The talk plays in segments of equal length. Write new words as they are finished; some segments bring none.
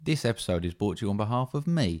This episode is brought to you on behalf of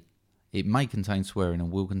me. It may contain swearing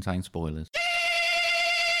and will contain spoilers.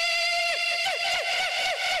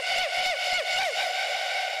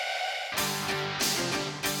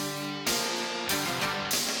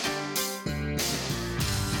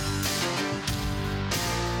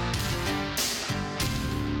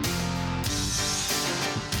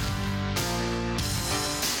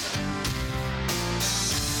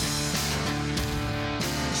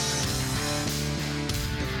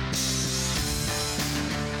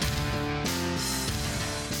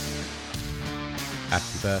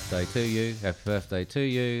 Happy birthday to you, happy birthday to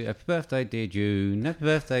you, happy birthday dear June, happy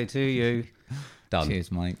birthday to you. Done.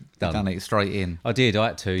 Cheers, mate. Done. Done it straight in. I did, I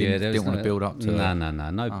had to, yeah. Didn't want to build up to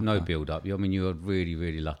it. No build up. I mean, you were really,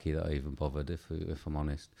 really lucky that I even bothered, if I'm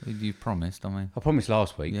honest. You promised, I mean. I promised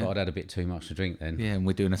last week, Yeah. but I'd had a bit too much to drink then. Yeah, and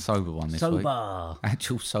we're doing a sober one this week. Sober.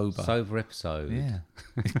 Actual sober. Sober episode. Yeah.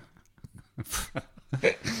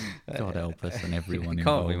 God help us and everyone It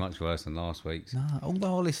involved. can't be much worse than last week's. No,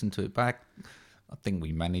 although I listened to it back, I think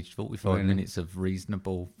we managed 45 Really? minutes of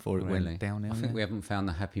reasonable before it Really? went downhill. I think yeah. we haven't found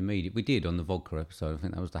the happy medium. We did on the vodka episode. I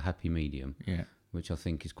think that was the happy medium. Yeah. Which I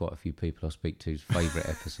think is quite a few people I speak to's favourite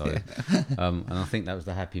episode. And I think that was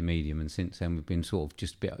the happy medium. And since then, we've been sort of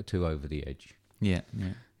just a bit too over the edge. Yeah.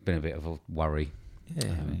 Been a bit of a worry.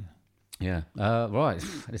 Yeah. I mean, Yeah. Right.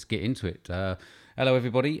 Let's get into it. Hello,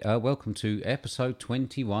 everybody. Welcome to episode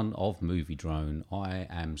 21 of Movie Drone. I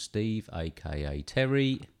am Steve, a.k.a.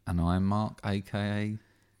 Terry. and I'm Mark, a.k.a.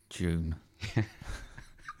 June.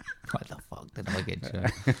 What the fuck did I get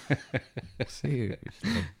you? Seriously.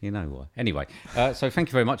 You know why. Anyway, so thank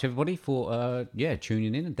you very much, everybody, for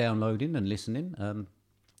tuning in and downloading and listening.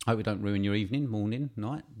 Hope we don't ruin your evening, morning,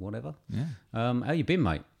 night, whatever. Yeah. How you been,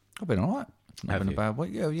 mate? I've been all right. It's not Have been a you? bad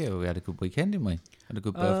week. Yeah, we had a good weekend, didn't we? Had a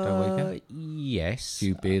good birthday weekend. Yes. A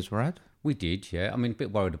few beers were had. We did, yeah. I mean, a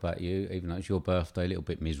bit worried about you, even though it's your birthday, a little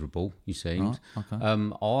bit miserable, you seemed. Right,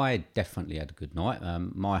 okay. I definitely had a good night.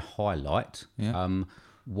 My highlight Yeah.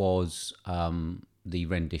 was the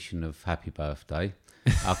rendition of Happy Birthday.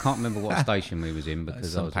 I can't remember what station we was in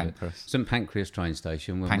because I St was Pancras. St Pancras train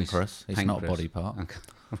station. When Pancras. It's not a Pancras. body part.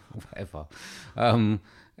 Whatever.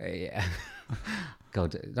 Yeah.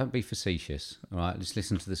 God, don't be facetious, all right? Just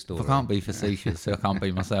listen to the story. If I can't be facetious, I can't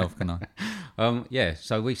be myself, can I? Yeah,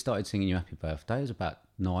 so we started singing you Happy Birthday. It was about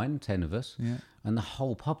 10 of us. Yeah. And the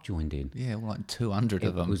whole pub joined in. Yeah, well, like 200 of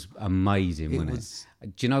It them. was amazing, It wasn't was-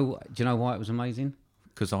 it? Do you know why it was amazing?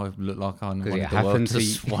 Because I look like I wanted it the world happened to to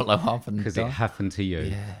you- swallow up and Because die. it happened to you.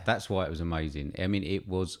 Yeah. That's why it was amazing. I mean, it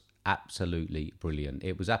was absolutely brilliant.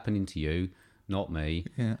 It was happening to you, not me.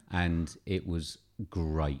 Yeah. And it was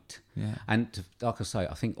great. Yeah. And like I say,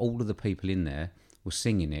 I think all of the people in there were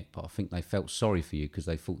singing it, but I think they felt sorry for you because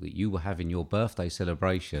they thought that you were having your birthday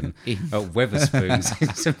celebration at Weatherspoons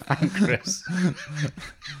in St Pancras.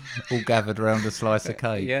 All gathered around a slice of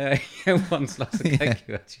cake. Yeah, one slice of cake.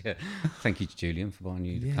 You had, yeah. Thank you to Julian for buying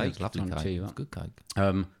you the Yeah, cake. it was lovely Trying to cake. cheer It you was up. good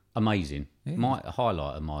cake. Amazing. My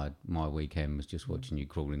highlight of my weekend was just watching you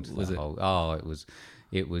crawl into Was that it? hole. Oh,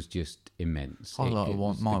 it was just immense. Highlight It of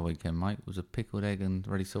was- my weekend, mate, was a pickled egg and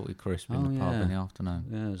ready salted crisp in the pub yeah. in the afternoon.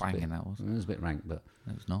 Yeah, it was a Banging bit- that was. It was a bit rank, but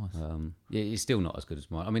It was nice. yeah, it's still not as good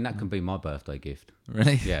as mine. I mean, that can be my birthday gift.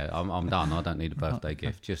 Really? Yeah, I'm done. I don't need a birthday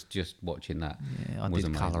gift. Just watching that. Yeah, I was did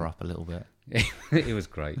amazing. colour up a little bit. It was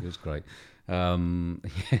great. It was great. Yeah,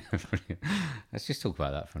 brilliant. Let's just talk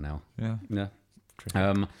about that for now. Yeah. Yeah.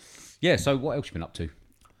 Yeah. So, what else you been up to?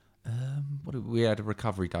 We had a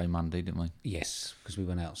recovery day Monday, didn't we? Yes, because we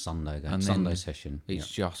went out Sunday again. And Sunday then session. It's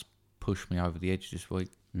just pushed me over the edge this week.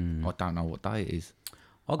 I don't know what day it is.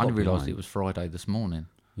 I I got only realised behind. it was Friday this morning.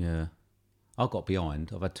 Yeah. I got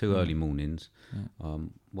behind. I've had two early mornings,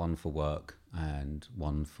 one for work and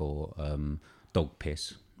one for dog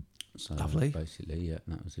piss. So Lovely. Basically, yeah,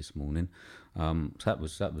 that was this morning. So that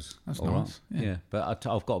was That's all right. nice, yeah. Yeah, but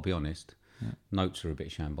I've got to be honest. Notes are a bit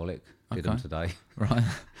shambolic. Did them Okay. today. Right.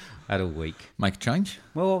 Had all week. Make a change.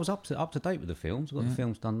 Well, I was up to date with the films. Got the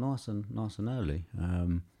films done nice and early.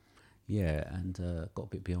 Yeah, and got a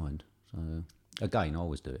bit behind. So again, I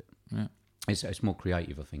always do it. Yeah. It's more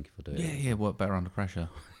creative, I think, if I do it. Yeah, work better under pressure.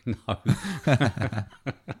 No.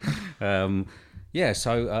 Yeah,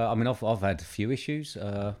 so I mean, I've had a few issues,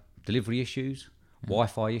 delivery issues,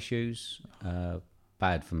 Wi-Fi issues.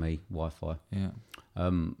 Bad for me, Wi-Fi. Yeah.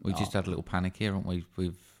 We just had a little panic here, haven't we,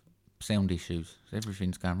 with sound issues.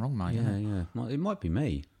 Everything's going wrong, mate. Yeah, isn't it? yeah. It might be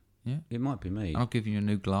me. Yeah. It might be me. I'll give you a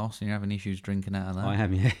new glass and you're having issues drinking out of that. I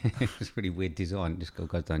am, yeah. It's a really weird design. It just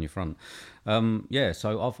goes down your front. Yeah,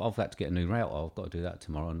 so I've had to get a new router. I've got to do that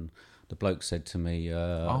tomorrow. And the bloke said to me,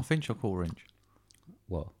 Half inch or quarter inch?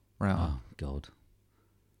 what? Router. Oh, God.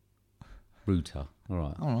 Router. All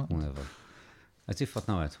right. All right. Whatever. As if I'd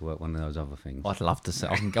know how to work one of those other things. I'd love to see.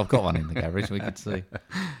 I've got one in the garage. We could see.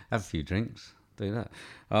 Have a few drinks. Do that.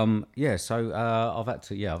 So I've had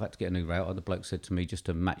to get a new router. The bloke said to me, just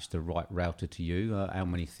to match the right router to you, how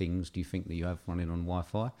many things do you think that you have running on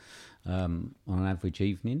Wi-Fi on an average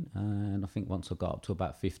evening? And I think once I got up to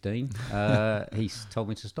about 15, he's told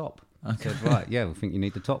me to stop. I said, right, yeah, we think you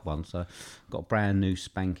need the top one. So I've got a brand new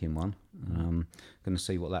spanking one. Going to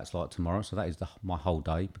see what that's like tomorrow. So that is my whole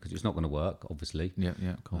day, because it's not going to work, obviously. Yeah,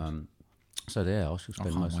 of course. So there, I shall I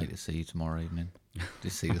spend can't wait to see you tomorrow evening.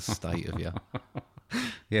 Just see the state of you.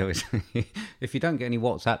 Yeah, if you don't get any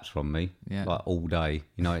WhatsApps from me, Yeah. like all day,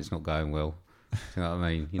 you know it's not going well. Do you know what I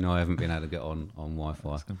mean? You know I haven't been able to get on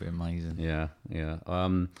Wi-Fi. It's going to be amazing. Yeah.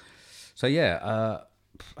 I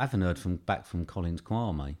haven't heard back from Collins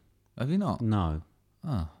Choir, mate. Have you not? No.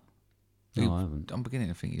 Oh. No, I haven't. I'm beginning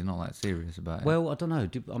to think you're not that serious about it. Well, I don't know.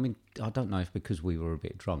 I don't know if because we were a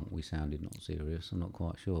bit drunk we sounded not serious. I'm not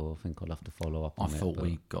quite sure. I think I'll have to follow up I on it. thought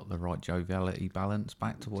we got the right joviality balance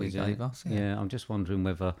back to what he Did you? gave us. Yeah, I'm just wondering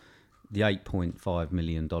whether the $8.5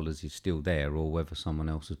 million is still there or whether someone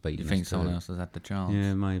else has beaten You us think to someone it. else has had the chance?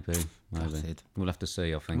 Yeah, maybe. Gutted. We'll have to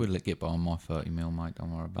see, I think. We'll get by on my 30 mil, mate.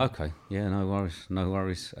 Don't worry about it. Okay, yeah, no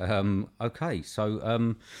worries. Okay,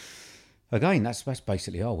 so again, that's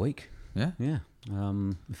basically our week. Yeah? Yeah.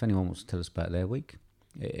 If anyone wants to tell us about their week,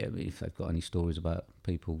 if they've got any stories about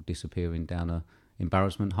people disappearing down a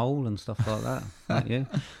embarrassment hole and stuff like that,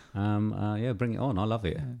 yeah, bring it on. I love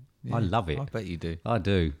it. Yeah. I love it. I bet you do. I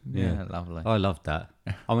do. Yeah, Yeah, lovely. I loved that.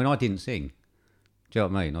 I mean, I didn't sing. Do you know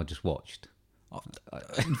what I mean? I just watched.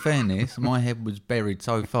 In fairness, my head was buried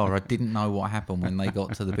so far, I didn't know what happened when they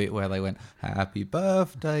got to the bit where they went, "Happy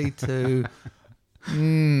birthday to..."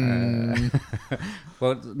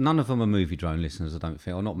 Well, none of them are movie drone listeners, I don't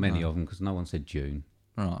think, or not many of them, because no one said June.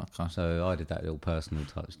 Right, okay. So I did that little personal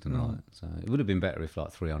touch tonight. Right. So it would have been better if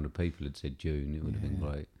like 300 people had said June. It would have been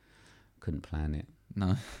great. Couldn't plan it.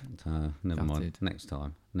 No. So never mind. Gutted. Next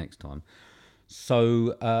time.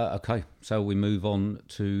 So okay. So we move on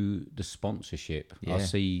to the sponsorship. Yeah. I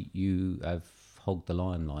see you have hogged the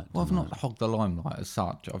limelight. Well, I've tonight. not hogged the limelight as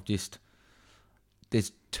such.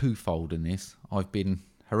 There's twofold in this. I've been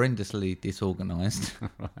horrendously disorganised.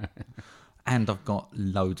 And I've got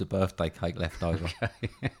loads of birthday cake left over.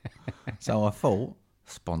 So I thought,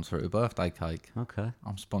 sponsor it with birthday cake. Okay.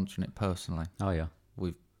 I'm sponsoring it personally Oh yeah.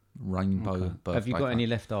 with rainbow birthday Have you got cake. any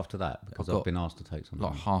left after that? Because I've I've got been asked to take some.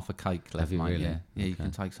 Like home. half a cake left, you mate. really? Yeah, you Okay.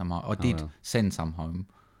 can take some home. I did well. send some home,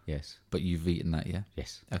 Yes. but you've eaten that, yeah?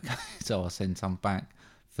 Yes. Okay, so I'll send some back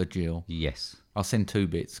for Jill. Yes. I'll send 2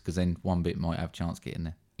 bits because then one bit might have a chance getting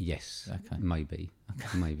there. Yes. Okay. Maybe.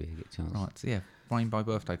 Maybe I get a chance. Right, so yeah, rainbow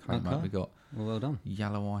birthday cake, mate. Okay. We got Well done.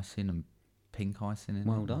 yellow icing and pink icing in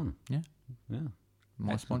Well it. done. Yeah, Yeah.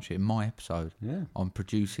 my Excellent. sponsorship, my episode. Yeah. I'm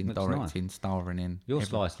producing, Looks directing, starring in. Your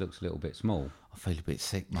slice looks a little bit small. I feel a bit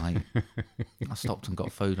sick, mate. I stopped and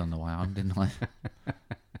got food on the way home, didn't I?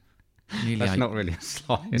 That's not really a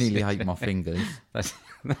slice. Nearly is ate it? my fingers. That's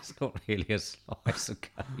not really a slice of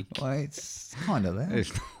cake. Well, it's kind of there.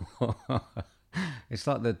 It's not. It's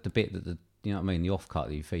like the bit that you know what I mean, the offcut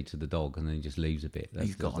that you feed to the dog, and then he just leaves a bit.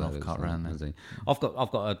 He's got an offcut round there. hasn't he? I've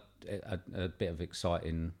got a bit of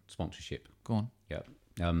exciting sponsorship. Go on. Yeah.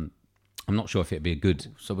 I'm not sure if it'd be a good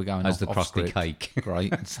So we're going as off, the off crusty script. cake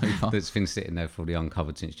Great. Super. that's been sitting there fully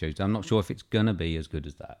uncovered since Tuesday. I'm not sure if it's gonna be as good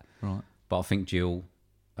as that. Right. But I think Jill,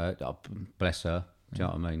 bless her. Do you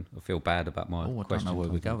know what I mean? I feel bad about my Oh, I don't question. know where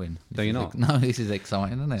we're going. Do you not? No, this is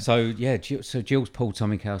exciting, isn't it? So yeah, so Jill's pulled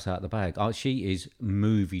something else out of the bag. She is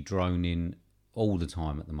movie droning all the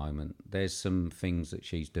time at the moment. There's some things that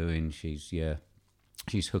she's doing. She's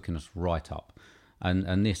hooking us right up,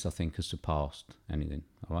 and this I think has surpassed anything.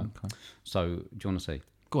 All right. Okay. So do you want to see?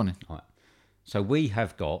 Go on in. All right. So we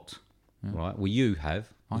have got right. Well, you have.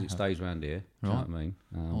 'Cause I it have. stays around here. Do you know what I mean?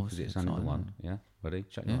 Oh, Because it's it's only the exciting, one. Yeah. Ready?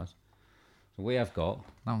 Shut Yeah. your eyes. So we have got.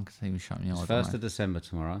 No one can see me shutting your It's eyes. 1st of December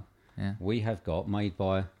tomorrow. Yeah. We have got made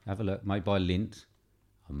by Lint,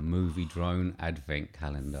 a movie drone advent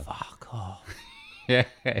calendar. Fuck off. Yeah.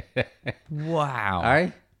 Wow.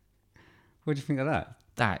 Hey, what do you think of that?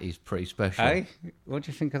 That is pretty special. Hey, what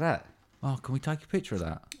do you think of that? Oh, can we take a picture of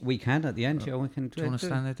that? We can at the end. Yeah, we can do Do you want to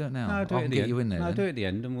stand there, do it now? No, do I it can at the get end. you in there. No, then. do it at the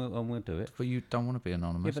end, and we'll do it. But you don't want to be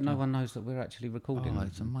anonymous. Yeah, but no do you? one knows that we're actually recording. Oh,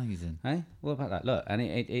 it's amazing. Hey, what about that? Look, and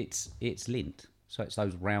it's lint, so it's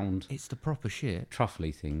those round It's the proper shit.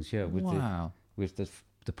 truffly things. Yeah, Wow. with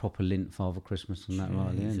the proper lint Father Christmas and that right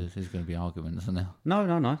at the end. Jesus, there's going to be arguments, isn't there?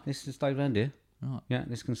 No. This can stay round here. Right. Yeah,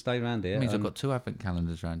 this can stay round here. It means I've got 2 advent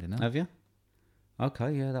calendars around here now. Have you?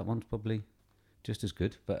 Okay, yeah, that one's probably just as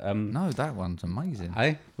good. But No, that one's amazing.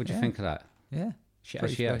 hey, what do you Yeah. think of that? Yeah.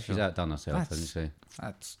 Pretty She's special. outdone herself, hasn't she?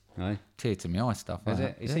 That's Hey? tear to my eye stuff. Is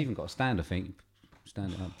that. it? It's Yeah. even got a stand, I think.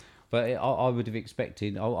 Stand it up. But I would have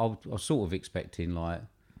expected. I was sort of expecting like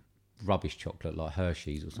rubbish chocolate, like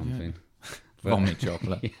Hershey's or something. Vomit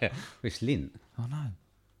chocolate. Yeah, it's Lindt. Oh no,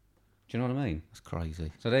 Do you know what I mean? that's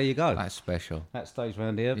crazy. So there you go. That's special. That stays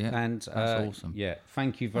round here. Yeah, and that's awesome. Yeah,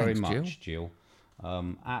 thank you very Thanks, much, Jill.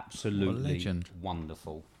 Absolutely legend.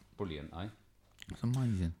 wonderful, brilliant, eh? It's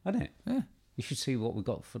amazing. Isn't it? Yeah. You should see what we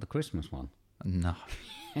got for the Christmas one. No.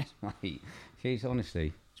 Yes, mate. She's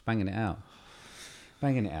honestly, she's banging it out.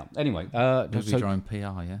 Banging it out. Anyway, Maybe so, your own PR,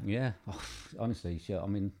 yeah. yeah, honestly, I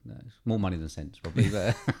mean, it's more money than sense, probably.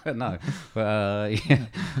 But no, but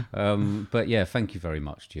yeah, thank you very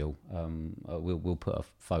much, Jill. We'll put a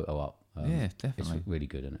photo up. Yeah, It's definitely. really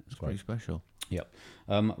good, isn't it? It's Pretty great. special. Yep.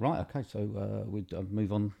 Right. Okay. So we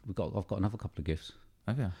move on. I've got another couple of gifts.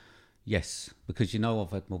 Have you? Yes, because I've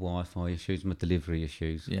had my Wi-Fi issues, my delivery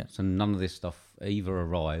issues. Yeah. So none of this stuff either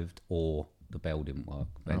arrived or the bell didn't work.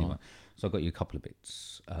 But anyway, so I got you a couple of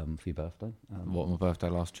bits for your birthday. What, my birthday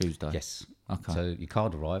last Tuesday? Yes. Okay. So your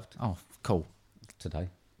card arrived Oh, cool. today.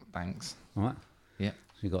 Thanks. All right. Yeah.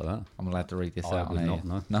 So you got that. I'm allowed to read this I out would on not, air.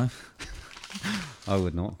 no. No? I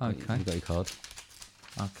would not. but Okay. You got your card.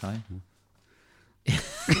 Okay.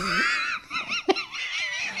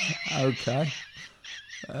 Okay.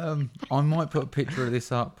 I might put a picture of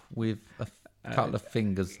this up with a couple of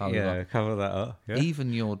fingers over. Yeah. Cover that up. Yeah.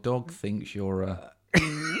 Even your dog thinks you're a...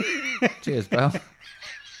 Cheers, pal.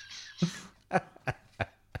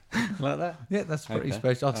 Like that. Yeah, that's pretty Okay.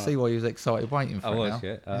 special. I see why you was excited waiting for I it was.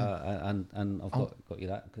 now. Yeah. And I've got you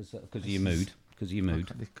that because of your mood. Because of your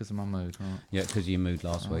mood. Because of my mood, right. Yeah. Because of your mood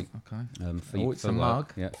last week. Okay. For, It's for a work.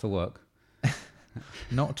 mug. Yeah. For work.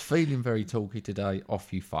 Not feeling very talky today.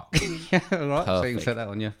 Off you fuck. Yeah, all right. So you can Perfect. set that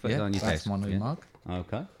on your, put it Yeah, on your that's desk. my new yeah. mug.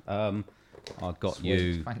 Okay. I got Sweet.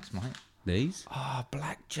 you Thanks, mate. these. Ah,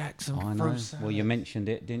 blackjacks and I know. fruit salad. Well, you mentioned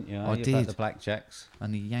it, didn't you? I About did. the blackjacks.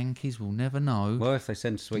 And the Yankees will never know. Well, if they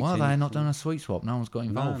send sweets Well, in. they're not done a sweet swap. No one's got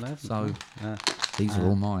involved. they haven't. So Yeah. these are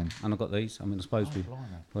all mine. And I got these. I mean, I suppose we blimey.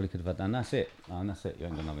 probably could have had that. And that's it. And that's it. You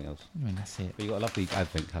ain't got nothing else. I mean, that's it. But you got a lovely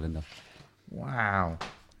advent calendar. Wow.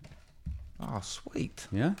 Oh, sweet.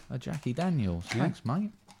 Yeah? A Jackie Daniels. Yeah. Thanks, mate.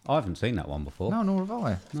 I haven't seen that one before. No, nor have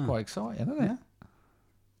I. It's No. quite exciting, isn't it? Yeah.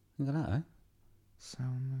 Look at that, eh?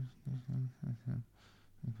 Sound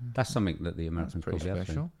That's something that the that's Americans pretty probably have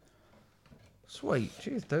seen. special. Sweet.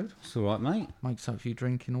 Cheers, dude. It's all right, mate. Makes up for you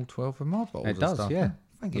drinking all 12 of my bottles It of does, stuff. yeah.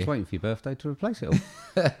 Thank I was you. waiting for your birthday to replace it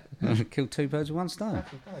all. Killed two birds with one stone.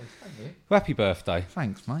 Thank you. Well, happy birthday.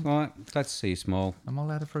 Thanks, mate. All right, glad to see you smile. Am I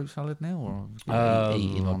allowed a fruit salad now, or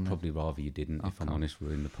eating on I'd probably rather you didn't, if I'm honest,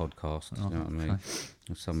 we're in the podcast. You know what I mean?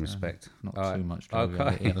 With some respect. not All too right. much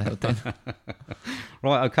Okay. allowed then?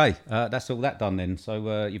 Right, okay. That's all that done then.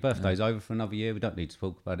 So your birthday's over for another year. We don't need to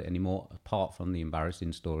talk about it anymore, apart from the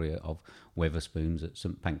embarrassing story of Weatherspoons at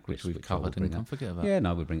St Pancras, We've which covered we'll and bring can't up. forget about. Yeah,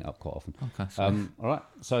 no, we bring it up quite often. Okay, so All right,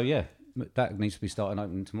 so yeah, that needs to be starting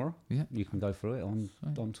opening tomorrow. Yeah. You can go through it on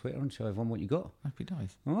Twitter and show everyone what you got. happy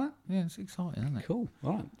days. All right, Yeah, it's exciting, isn't it? cool.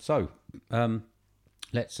 All right, so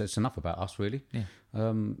that's enough about us, really. Yeah.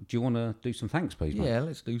 Do you want to do some thanks, please, mate? Yeah,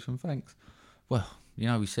 let's do some thanks. Well,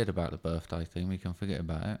 we said about the birthday thing. We can forget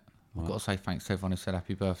about it. I've got to say thanks to everyone who said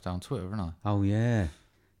happy birthday on Twitter, haven't I? Oh, yeah.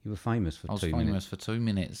 You were famous for I was 2 famous minutes. for 2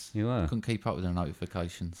 minutes. You were? Couldn't keep up with the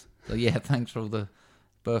notifications. So yeah, thanks for all the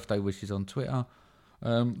birthday wishes on Twitter.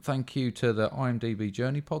 Thank you to the IMDb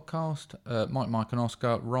Journey podcast, Mike and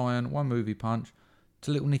Oscar, Ryan, One Movie Punch, to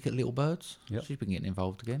Little Nick at Little Birds. Yep. She's been getting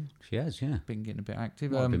involved again. She has, yeah. Been getting a bit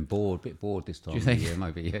active. Might have been bored, a bit bored this time you of the think? year,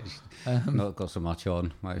 maybe, yeah. She's not got so much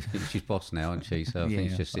on. Maybe she's boss now, isn't she? So I think Yeah,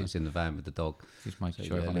 she just sits in the van with the dog. Just making So,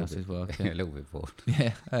 sure yeah, a everyone little else is bit- working. Yeah, a little bit bored.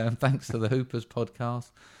 Yeah, thanks to the Hoopers podcast,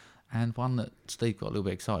 and one that Steve got a little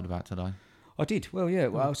bit excited about today. I did. Well, yeah.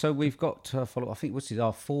 Well, so we've got follow. I think what's it?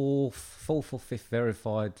 Our fourth or fifth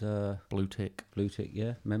verified Blue tick. blue tick,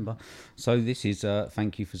 yeah, member. So this is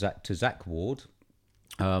thank you for Zach Ward,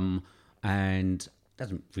 and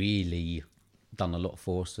hasn't really done a lot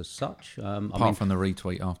for us as such. Apart from the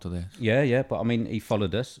retweet after this. Yeah, but I mean, he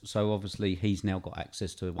followed us, so obviously he's now got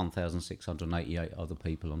access to 1,688 other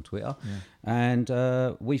people on Twitter, and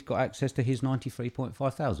we've got access to his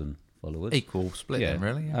 93.5 thousand followers. Equal split, then,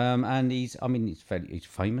 really. Yeah. And he's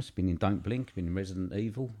famous. Been in Don't Blink, been in Resident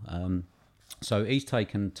Evil. So he's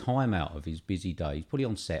taken time out of his busy day. He's probably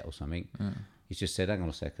on set or something. He's just said, "Hang on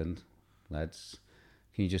a second, lads,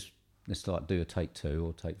 can you just let's like do a take 2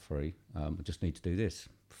 or take 3? I just need to do this.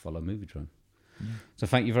 Follow Movie Drone." So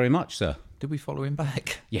thank you very much, sir. Did we follow him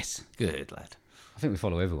back? Yes. Good lad. think we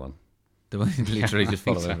follow everyone. Do we literally just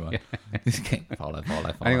follow so, everyone? Just keep follow.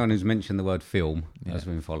 Anyone who's mentioned the word film has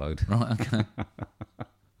been followed. Right, okay.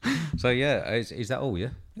 So yeah, is that all?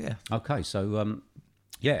 Yeah. Yeah. Okay, so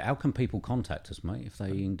yeah, how can people contact us, mate, if they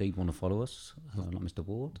indeed want to follow us, like Mr.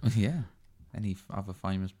 Ward? Yeah. Any other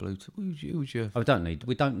famous blue... Who's your... We don't need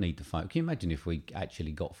the fame. Can you imagine if we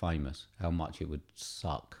actually got famous, how much it would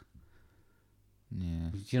suck? Yeah.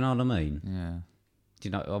 Do you know what I mean? Yeah. Do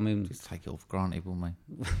you know, I mean... Just take it all for granted, wouldn't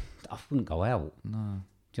we? I wouldn't go out. No.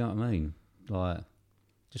 Do you know what I mean? Like,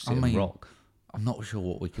 just sit I and mean- rock. I'm not sure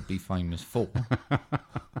what we could be famous for.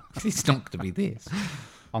 It's not going to be this.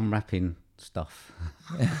 Unwrapping stuff.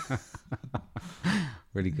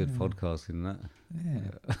 Really good podcasting, that.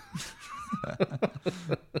 Yeah.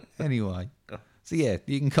 Anyway. So yeah,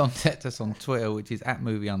 you can contact us on Twitter, which is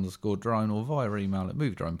 @movie_drone, or via email at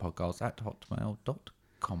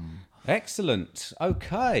moviedronepodcast@hotmail.com. Excellent.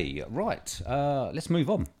 Okay, right. Let's move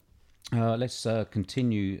on. Let's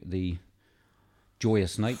continue the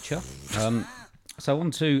joyous nature. So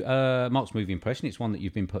on to Mark's movie impression. It's one that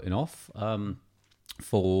you've been putting off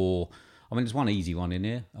there's one easy one in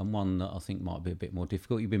here and one that I think might be a bit more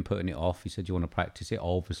difficult. You've been putting it off. You said you want to practice it.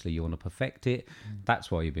 Obviously, you want to perfect it. That's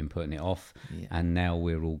why you've been putting it off. Yeah. And now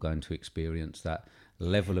we're all going to experience that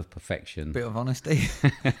level of perfection. Bit of honesty.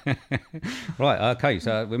 Right, okay,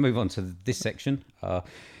 so we move on to this section.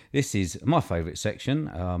 This is my favourite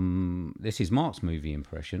section. This is Mark's movie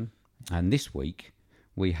impression. And this week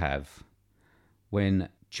we have when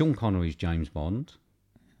Sean Connery's James Bond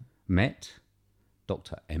met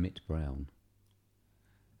Dr. Emmett Brown.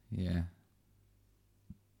 Yeah.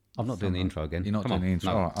 I'm not doing the intro again. You're not Come doing on. the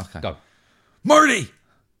intro? No. All right, okay. Go. Marty!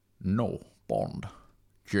 No, Bond.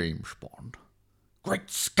 James Bond. Great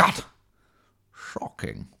Scott!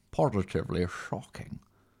 Shocking. Positively shocking.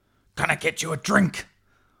 Can I get you a drink?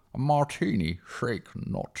 A martini, shaken,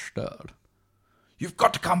 not stirred. You've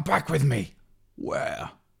got to come back with me.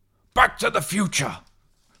 Where? Back to the future.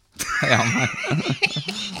 Yeah, man.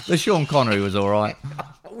 The Sean Connery was all right.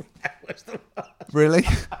 Really?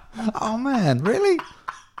 Oh, man, really?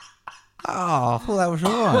 Oh, I thought that was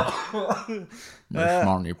all right. Miss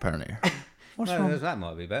Money Penny. What's No, wrong? that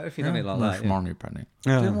might be better if you done it like Miss that. Yeah. Money Penny.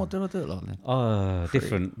 Yeah. What did I do it like then?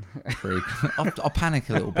 Different. Freak. I panic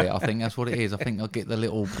a little bit. I think that's what it is. I think I get the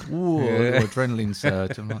little, little adrenaline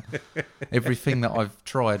surge. I'm like, everything that I've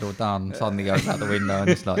tried or done suddenly goes out the window, and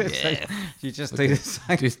it's like, yeah, You just do the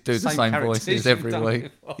same. just do the same characters voices you've every done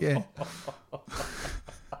week. before. Yeah.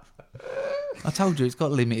 I told you it's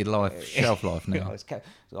got limited shelf life Yeah, now.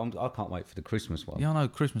 I can't wait for the Christmas one. Yeah, I know.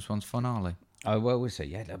 Christmas one's finale. Oh well, we'll see.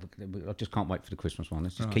 Yeah, I just can't wait for the Christmas one.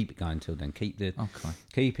 Let's just keep it going till then. Keep it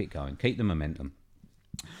going. Keep the momentum.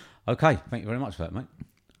 Okay, thank you very much for that, mate.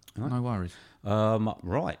 No worries.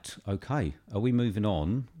 Right, okay. Are we moving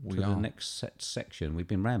on to the are. next section? We've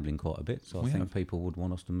been rambling quite a bit, so I think people would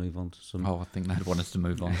want us to move on to some. Oh, I think they'd want us to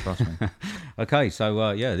move on. Trust me. Okay,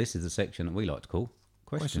 so this is the section that we like to call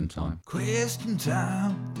Question Time. Question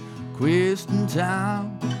time. Question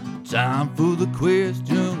time. Time for the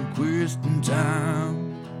question. Question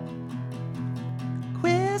time.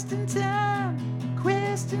 Question time.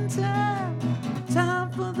 Question time.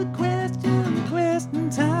 Time for the question. Question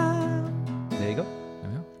time. There you go.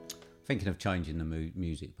 Yeah. Thinking of changing the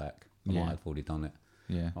music back. I might have already done it.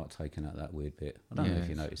 Yeah. Like taking out that weird bit. I don't know if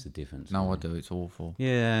you Yes. noticed the difference. No, I do. It's awful.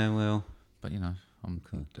 Yeah, well. But, I'm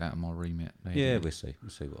out of my remit. There. Yeah, we'll see. We'll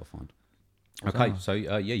see what I find. Okay, so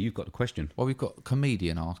you've got the question. Well, we've got a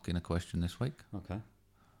comedian asking a question this week. Okay.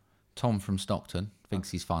 Tom from Stockton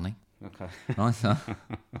thinks he's funny. Okay. Right, so.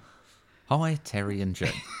 Hi, Terry and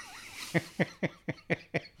Jim.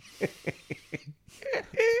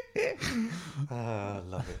 I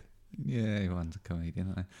love it. Yeah, everyone's a comedian,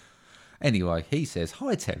 aren't they? Anyway, he says,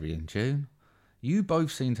 Hi, Terry and June. You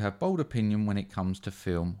both seem to have bold opinion when it comes to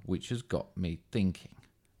film, which has got me thinking.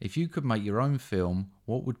 If you could make your own film,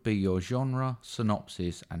 what would be your genre,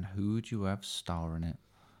 synopsis, and who would you have star in it?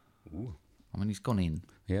 Ooh. I mean, he's gone in.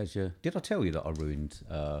 Yeah, sure. Did I tell you that I ruined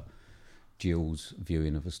Jill's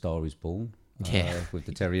viewing of A Star Is Born? Yeah. With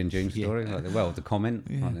the Terry and June story? Like the comment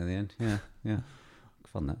right near the end. Yeah.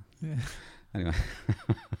 Fun that. Yeah. Anyway,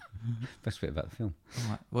 best bit about the film.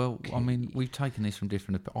 Right. Well, I mean, we've taken this from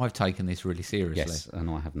different... I've taken this really seriously. Yes, and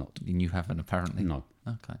I have not. And you haven't, apparently. No,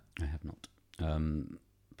 Okay. I have not.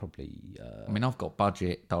 Probably. I mean, I've got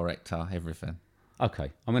budget, director, everything.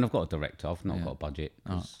 Okay. I mean, I've got a director. I've not got a budget.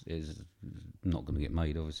 It's not going to get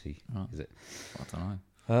made, obviously, is it? I don't know.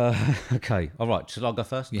 Okay. All right. Shall I go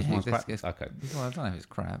first? Yeah, Mine's let's- crap? let's- Okay. Well, I don't know if it's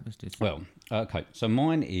crap. It's just... Well, okay. So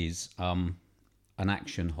mine is an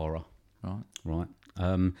action horror. Right. Right.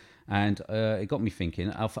 And it got me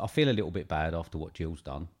thinking. I feel a little bit bad after what Jill's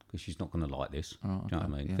done because she's not going to like this. Oh, Do you know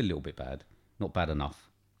what I mean? yeah. Feel a little bit bad. Not bad enough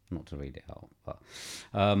not to read it out. But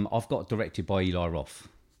I've got directed by Eli Roth.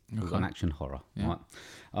 We've got an action horror, right?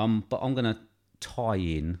 But I'm going to tie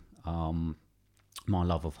in my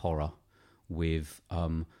love of horror with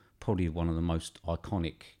probably one of the most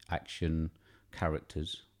iconic action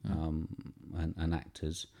characters and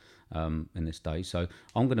actors in this day. So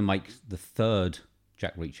I'm going to make the third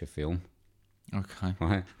Jack Reacher film, Okay.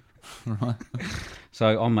 right? Right.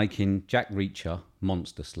 So I'm making Jack Reacher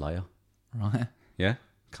Monster Slayer. Right. Yeah.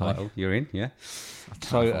 Okay. Title. You're in, yeah. I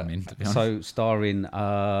don't know if I'm in, to be honest. So starring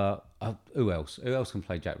who else? Who else can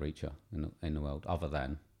play Jack Reacher in the world other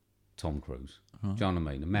than Tom Cruise? Do you know what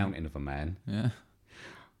I mean? A mountain of a man Yeah.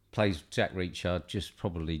 plays Jack Reacher,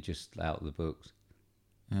 probably just out of the books.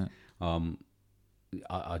 Yeah.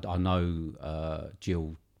 I know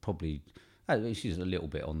Jill probably. She's a little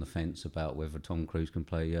bit on the fence about whether Tom Cruise can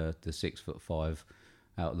play the 6'5"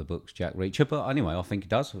 out of the books Jack Reacher, but anyway, I think he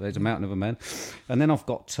does. There's a mountain of a man, and then I've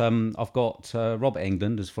got Robert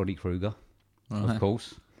Englund as Freddy Krueger, of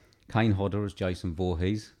course. Kane Hodder as Jason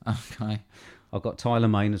Voorhees. Okay. I've got Tyler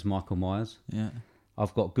Mane as Michael Myers. Yeah.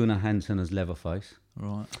 I've got Gunnar Hansen as Leatherface,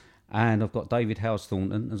 Right. and I've got David Howes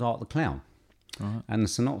Thornton as Art the Clown. Right. And the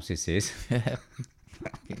synopsis is: Yeah.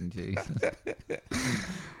 Fucking Jesus.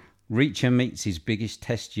 Reacher meets his biggest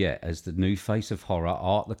test yet as the new face of horror,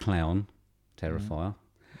 Art the Clown, Terrifier,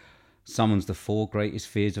 summons the four greatest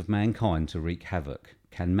fears of mankind to wreak havoc.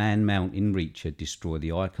 Can man mount in Reacher destroy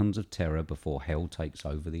the icons of terror before hell takes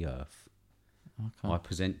over the earth? Okay. I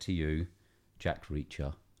present to you Jack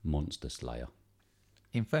Reacher, Monster Slayer.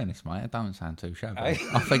 In fairness, mate, it don't sound too shabby. I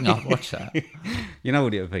think I'll watch that. You know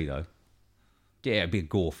what it would be, though? Yeah, it'd be a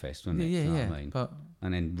gore fest, wouldn't it? Yeah, You know yeah. what I mean? But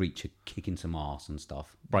And then Reacher kicking some arse and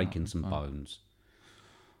stuff, breaking some bones.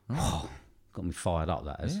 Got me fired up,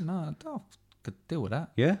 that is. yeah, no, I could deal with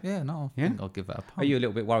that. Yeah? Yeah, no, I Yeah? think I'll give that a punt. Are you a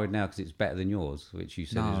little bit worried now because it's better than yours, which you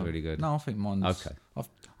said is really good? No, I think mine's Okay.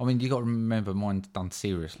 I mean, you got to remember mine's done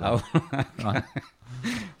seriously. Oh, Right?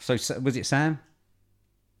 so was it Sam?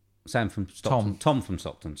 Sam from Stockton. Tom from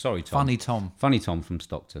Stockton. Sorry, Tom. Funny Tom. Funny Tom from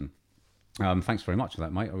Stockton. Thanks very much for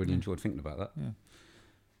that, mate. I really enjoyed thinking about that.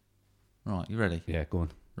 Right, you ready? Yeah, go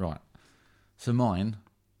on. Right. So mine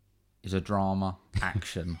is a drama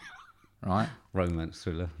action, right? Romance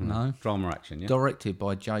thriller. No. Drama action, yeah? Directed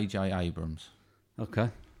by J.J. Abrams. Okay.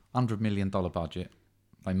 $100 million budget.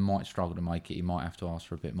 They might struggle to make it. You might have to ask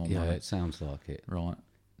for a bit more Yeah, money. it sounds like it. Right.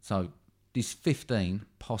 So this 15,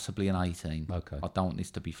 possibly an 18. Okay. I don't want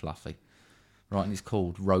this to be fluffy. Right, and it's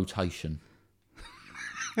called Rotation.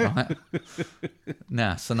 Right.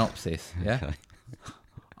 Now, synopsis. Yeah. Okay.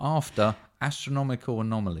 After astronomical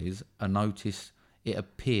anomalies are noticed, it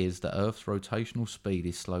appears that Earth's rotational speed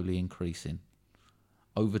is slowly increasing.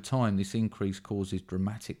 Over time, this increase causes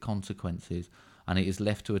dramatic consequences, and it is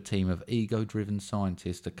left to a team of ego-driven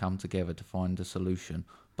scientists to come together to find a solution.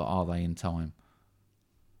 But are they in time?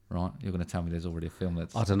 Right? You're going to tell me there's already a film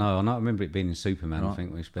that's... I don't know. I remember it being in Superman, I Right. think,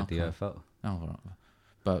 when we spread the Earth up. Oh,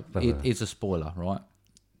 right. But it is a spoiler, right?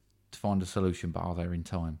 To find a solution, but are they in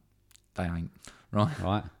time? They ain't. Right?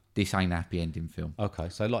 Right. This ain't a happy ending film. Okay.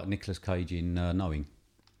 So like Nicolas Cage in Knowing,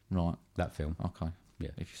 Right. that film. Okay. Yeah.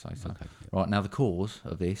 If you say so. Okay. Right, now the cause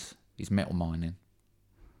of this is metal mining.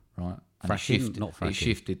 Right? And Fracking, not fracking. It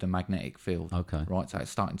shifted the magnetic field. Okay. Right, so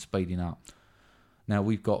it's starting speeding up. Now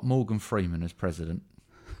we've got Morgan Freeman as president.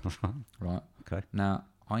 Right? Okay. Now,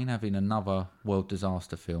 I ain't having another world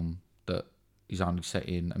disaster film that is only set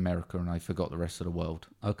in America and they forgot the rest of the world.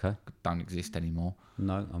 Okay. Don't exist anymore.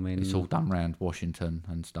 No, I mean... It's all done round Washington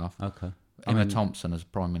and stuff. Okay. Emma Thompson as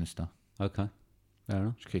Prime Minister. Okay. Fair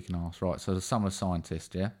enough. She's kicking ass. Right, so there's some of the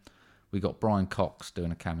scientists, yeah? We got Brian Cox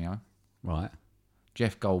doing a cameo. Right.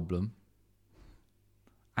 Jeff Goldblum.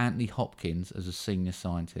 Anthony Hopkins as a senior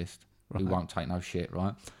scientist who won't take no shit,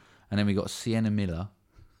 right? And then we got Sienna Miller.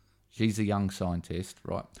 She's a young scientist,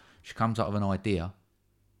 right? She comes up with an idea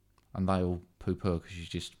and they all poo-poo because she's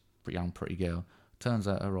just a young, pretty girl. Turns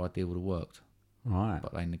out her idea would have worked, Right.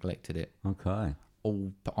 but they neglected it. Okay.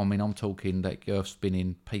 I'm talking that Earth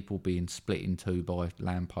spinning, people being split in two by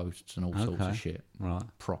lampposts and all sorts Okay. of shit. Right.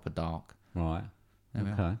 Proper dark. Right. There we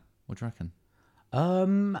are. Okay. What do you reckon?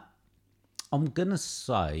 I'm gonna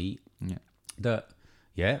say Yeah. that.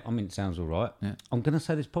 Yeah, I mean, it sounds all right. Yeah. I'm gonna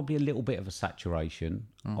say there's probably a little bit of a saturation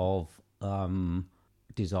of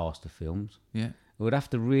disaster films. Yeah. It would have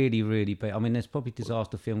to really, really be. I mean, there's probably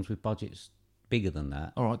disaster films with budgets bigger than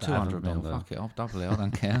that. All right, that 200 haven't mil. gone there. Fuck it, I'll double it. I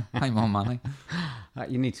don't care. Ain't my money.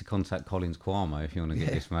 You need to contact Collins Kwame if you want to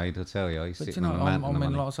get this made. I tell you, he's But sitting you know, on a mountain I of mean,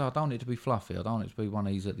 money. like I say, I don't want it to be fluffy. I don't want it to be one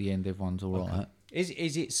of these at the end. Everyone's all right. Is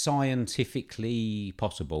it scientifically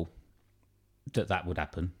possible that would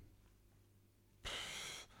happen?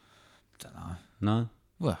 Don't know. No.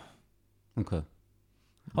 Well, Okay.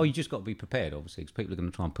 Oh, you just got to be prepared, obviously, because people are going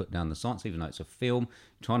to try and put down the science, even though it's a film,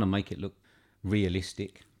 trying to make it look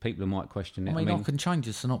realistic. People might question it. I mean, I can change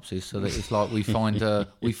the synopsis so that it's like we find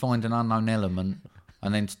an unknown element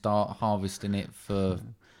and then start harvesting it for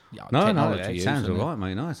no, technology it use, sounds all and right,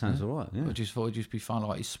 mate. No, it sounds all right. Yeah. I just thought it'd just be fun,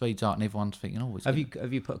 like it speeds up and everyone's thinking, oh, it's Have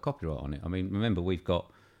you put a copyright on it? I mean, remember we've got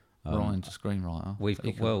Ryan's a screenwriter. we've got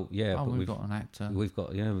but we've got an actor. we've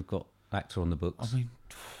got actor on the books. I mean,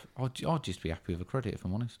 I'd just be happy with a credit if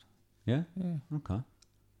I'm honest. Yeah. Yeah. Okay.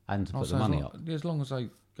 And to Like I put say, the money up. as long as they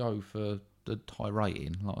go for the high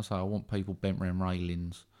rating, like I say, I want people bent round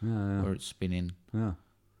railings where it's spinning. Yeah.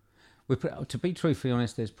 To be truthfully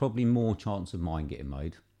honest, there's probably more chance of mine getting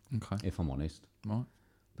made, Okay, if I'm honest, right.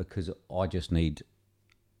 because I just need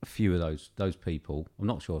a few of those people. I'm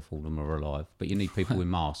not sure if all of them are alive, but you need people with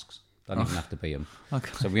masks. Don't even have to be them.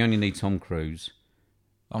 Okay. So we only need Tom Cruise.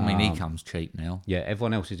 I mean, he comes cheap now. Yeah,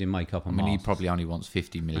 everyone else is in makeup and I mean, he masks. probably only wants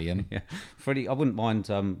 50 million. Yeah, Freddie. I wouldn't mind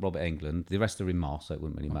Robert Englund. The rest are in masks, so it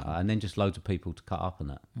wouldn't really matter. And then just loads of people to cut up and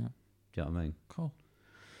that. Yeah. Do you know what I mean? Cool.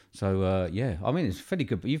 So yeah, I mean it's fairly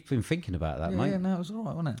good. But you've been thinking about that, mate. Yeah, no, it was all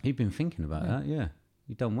right, wasn't it? You've been thinking about that. Yeah,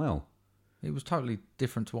 you've done well. It was totally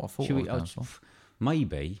different to what I thought Should I we, was going for.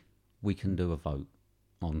 maybe we can do a vote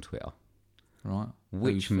on Twitter. Right.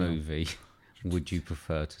 Which Whose film? movie would you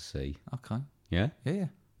prefer to see? Okay. Yeah. Yeah.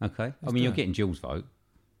 Okay. I mean, you're do it. getting Jill's vote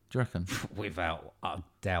Do you reckon? without a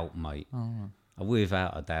doubt, mate. Oh, right.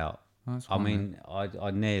 Without a doubt. That's I fine, mean, I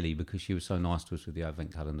nearly, because she was so nice to us with the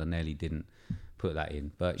advent calendar, nearly didn't put that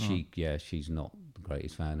in. But she's not the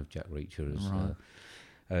greatest fan of Jack Reacher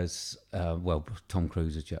as well, Tom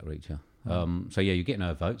Cruise as Jack Reacher. So yeah, you're getting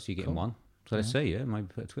her vote, so you're getting one. So let's see, maybe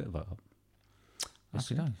put a Twitter vote up.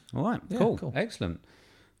 Happy days. All right, Yeah, cool, cool. excellent.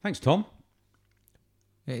 Thanks, Tom.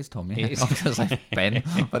 Yeah, it's Tom. Yeah. It is. I was going to say Ben,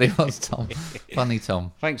 but it was Tom. Funny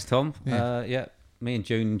Tom. Thanks, Tom. Yeah, me and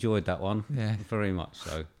June enjoyed that one. Yeah. Very much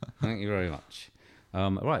so. Thank you very much.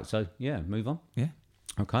 Right, so yeah, move on. Yeah.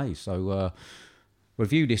 Okay, so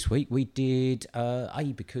review this week. We did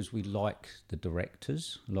because we like the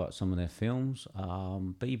directors, like some of their films.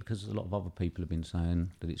 B, because a lot of other people have been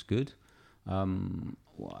saying that it's good.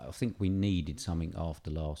 Well, I think we needed something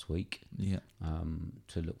after last week. Yeah.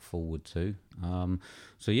 To look forward to.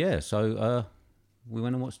 So we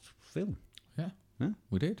went and watched the film. Yeah. Yeah,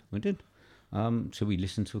 We did. we did. Shall we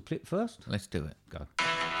listen to a clip first? Let's do it. Go.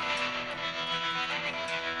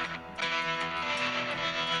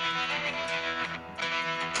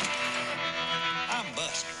 I'm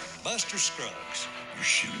Buster Scruggs. You're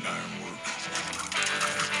shooting ironwork.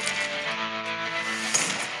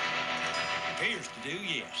 Appears to do,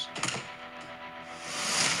 yes.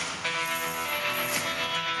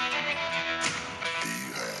 Do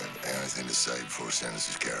you have anything to say before the sentence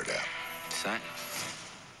is carried out? Sentence?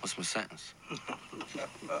 What's my sentence?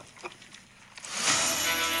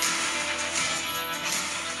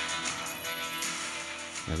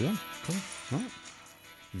 There we are. Cool. Right.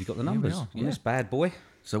 Have you got the we numbers are, on yeah. this bad boy?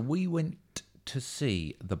 So we went to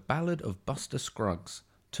see The Ballad of Buster Scruggs,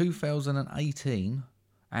 2018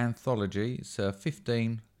 anthology. It's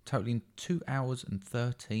 15, totaling 2 hours and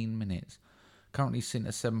 13 minutes. Currently sitting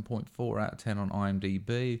at 7.4 out of 10 on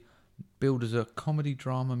IMDb. Billed as a comedy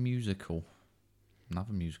drama musical.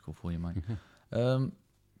 Another musical for you, mate.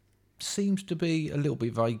 Seems to be a little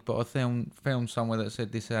bit vague, but I found somewhere that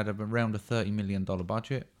said this had around a $30 million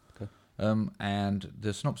budget. And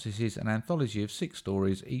the synopsis is an anthology of 6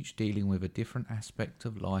 stories, each dealing with a different aspect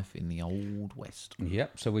of life in the Old West.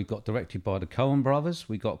 Yep. So we've got directed by the Coen brothers.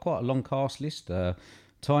 We've got quite a long cast list.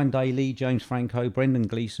 Tyne Daly, James Franco, Brendan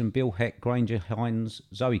Gleeson, Bill Heck, Granger Hines,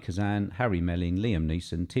 Zoe Kazan, Harry Melling, Liam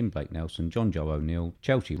Neeson, Tim Blake Nelson, John Joe O'Neill,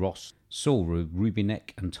 Chelsea Ross, Saul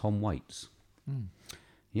Rubinek, and Tom Waits.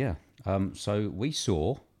 Yeah. So we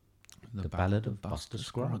saw The Ballad of Buster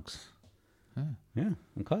Scruggs. Yeah.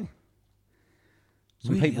 Okay.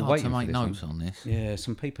 Some Really people hard waiting to for make this notes one. on this. Yeah,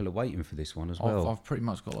 some people are waiting for this one as well. I've pretty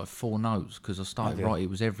much got like 4 notes because I started right. It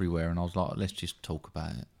was everywhere, and I was like, let's just talk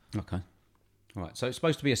about it. Okay. All right. So it's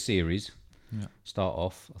supposed to be a series. Yeah. Start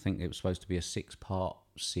off. I think it was supposed to be a 6-part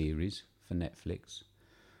series for Netflix.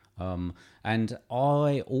 And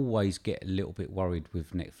I always get a little bit worried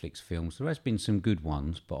with Netflix films. There has been some good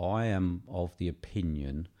ones, but I am of the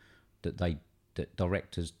opinion that that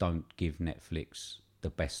directors don't give Netflix the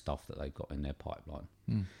best stuff that they've got in their pipeline.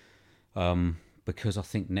 Mm. Because I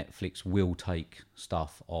think Netflix will take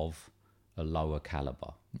stuff of a lower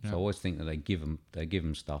caliber. So I always think that they give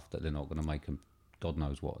them stuff that they're not going to make them God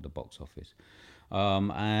knows what at the box office.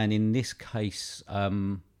 And in this case, I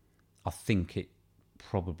think it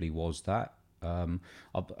probably was that.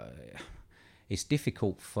 It's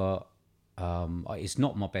difficult for. It's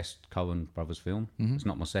not my best Coen Brothers film. Mm-hmm. It's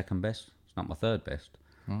not my second best. It's not my third best.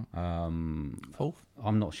 Right. Fourth?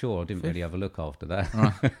 I'm not sure. I didn't really have a look after that.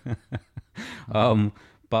 Right.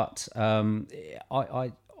 But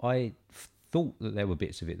I thought that there were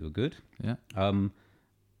bits of it that were good. Yeah.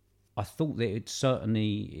 I thought that it's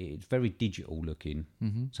very digital looking,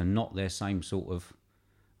 so not their same sort of,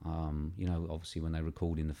 obviously when they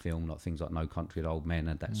record in the film, like things like No Country for Old Men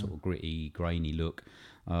had that sort of gritty, grainy look.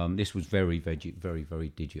 This was very, very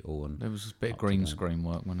digital, and There was a bit of green screen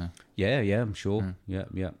work, wasn't there? yeah, I'm sure, yeah.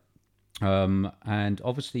 And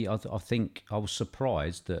obviously, I think I was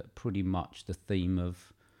surprised that pretty much the theme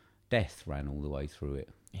of death ran all the way through it.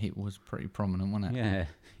 It was pretty prominent, wasn't it?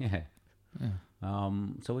 Yeah.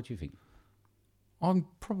 So what do you think? I'm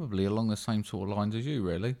probably along the same sort of lines as you,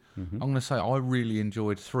 really. I'm going to say I really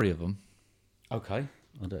enjoyed 3 of them. Okay.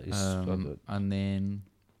 And then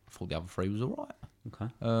I thought the other 3 was all right. Okay.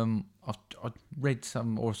 I read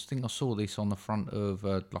some, or I think I saw this on the front of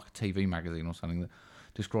like a TV magazine or something that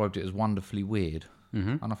described it as wonderfully weird.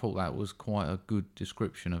 And I thought that was quite a good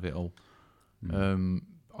description of it all.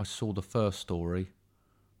 I saw the first story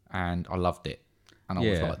and I loved it. And I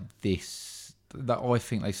was like, I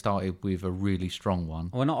think they started with a really strong one.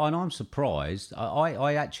 Well, and I'm surprised.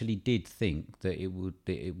 I actually did think that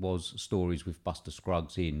it was stories with Buster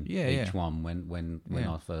Scruggs in each one when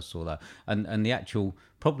I first saw that. And the actual,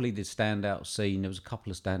 probably the standout scene, there was a couple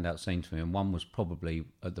of standout scenes for me, and one was probably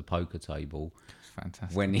at the poker table.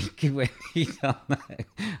 Fantastic. When he done that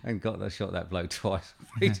and shot that bloke twice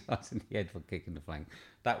in the head for kicking the flank.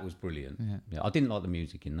 That was brilliant. Yeah, I didn't like the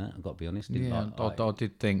music in that, I've got to be honest. I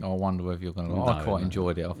did think, I wonder whether you're going to like it. I quite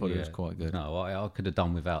enjoyed it. I thought it was quite good. No, I could have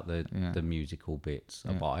done without the musical bits,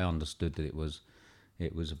 but I understood that it was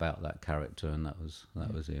about that character, and that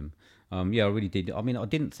was him. I really did. I mean, I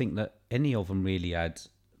didn't think that any of them really had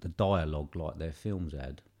the dialogue like their films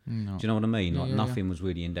had. No. Do you know what I mean? Like nothing was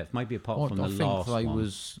really in depth. Maybe apart from the last one. I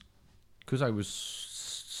think because they was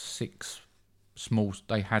 6 small.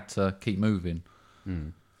 They had to keep moving.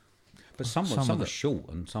 But some were short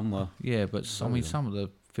and some were. Yeah, but some of the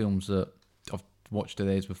films that I've watched of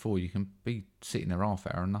theirs before, you can be sitting there half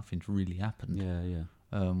hour and nothing's really happened. Yeah.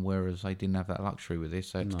 Whereas they didn't have that luxury with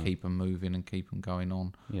this. They had to keep them moving and keep them going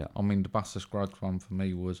on. Yeah. I mean, the Buster Scruggs one for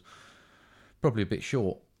me was probably a bit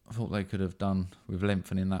short. I thought they could have done with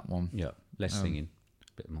lengthening that one. Yeah, less singing,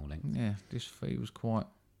 a bit more length. Yeah, this was quite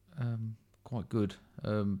good.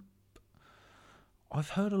 I've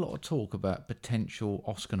heard a lot of talk about potential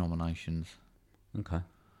Oscar nominations. Okay.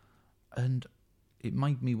 And it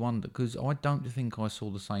made me wonder, because I don't think I saw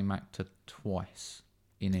the same actor twice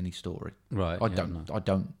in any story. Right. I don't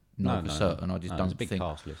know for certain. I just don't it's a big think.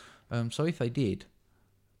 cast list. So if they did, it'd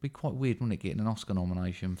be quite weird, wouldn't it, getting an Oscar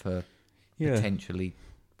nomination for potentially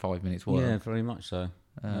 5 minutes work? Yeah, very much so.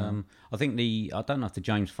 I think I don't know if the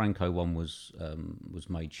James Franco one was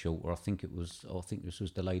made short, or I think this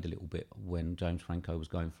was delayed a little bit when James Franco was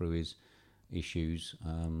going through his issues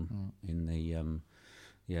in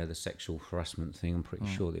the sexual harassment thing. I'm pretty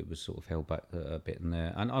sure that it was sort of held back a bit in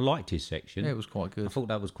there, and I liked his section. Yeah, it was quite good. I thought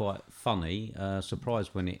that was quite funny. Surprised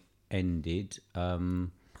when it ended.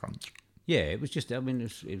 Crunch. Yeah, it was just. I mean,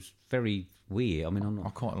 it was very weird. I mean, I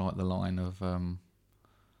quite like the line of.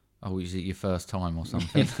 Oh, is it your first time or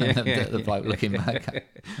something? The bloke looking back.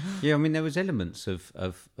 Yeah, I mean, there was elements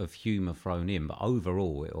of humour thrown in, but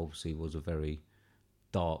overall, it obviously was a very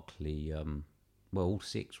darkly. All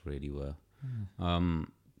 6 really were.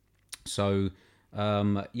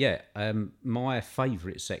 My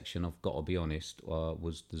favourite section, I've got to be honest,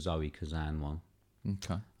 was the Zoe Kazan one.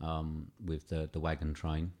 Okay. With the wagon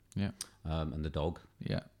train. Yeah. And the dog.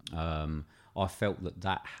 Yeah. I felt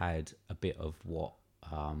that had a bit of what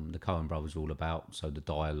the Coen Brothers were all about. So the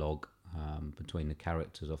dialogue between the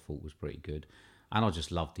characters I thought was pretty good. And I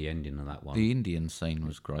just loved the ending of that one. The Indian scene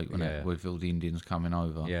was great, wasn't it? With all the Indians coming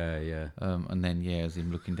over. Yeah. And then, as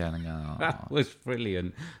him looking down and going, that was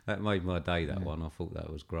brilliant. That made my day, that one. I thought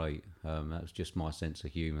that was great. That was just my sense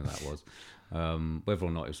of humour, that was. Whether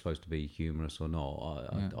or not it was supposed to be humorous or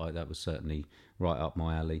not, I that was certainly right up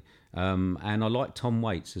my alley. And I liked Tom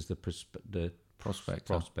Waits as the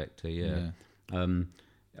prospector, yeah.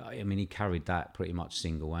 I mean, he carried that pretty much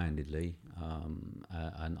single-handedly,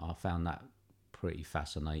 and I found that pretty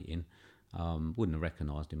fascinating. Wouldn't have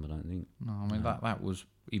recognised him, I don't think. No, I mean that was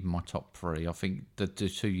even my top three. I think the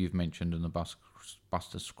two you've mentioned and the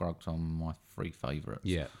Buster Scruggs are my three favourites.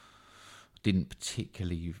 Yeah. Didn't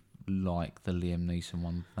particularly like the Liam Neeson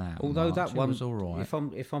one Although much. that It one was all right.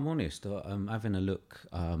 If I'm honest, having a look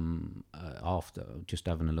having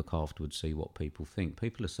a look afterwards, see what people think.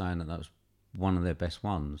 People are saying that was one of their best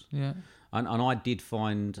ones. Yeah. And I did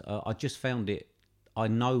find, I just found it, I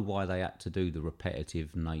know why they had to do the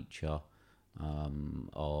repetitive nature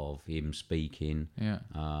of him speaking. Yeah.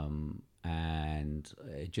 And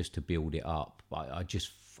just to build it up. I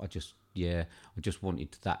just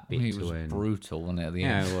wanted that bit It to was end. brutal, wasn't it, at the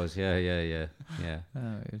Yeah, end? it was. Yeah. It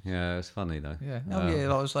Yeah, it was funny though. Yeah.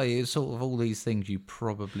 Like I say, it's sort of all these things you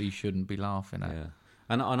probably shouldn't be laughing at. Yeah.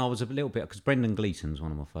 And I was a little bit, because Brendan Gleeson's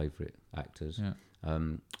one of my favourite actors. Yeah.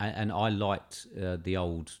 And I liked the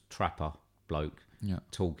old trapper bloke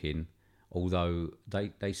talking, although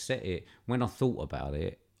they set it, when I thought about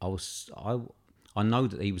it, I know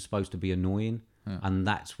that he was supposed to be annoying, and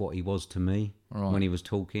that's what he was to me when he was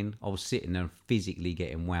talking. I was sitting there physically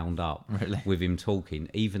getting wound up with him talking,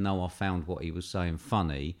 even though I found what he was saying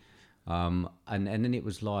funny. And then it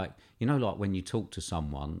was like, like when you talk to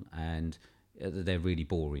someone and they're really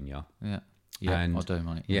boring you. Yeah. Yeah, And- I do,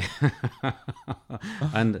 mate. Yeah.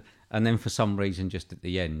 and then for some reason, just at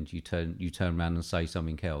the end, you turn around and say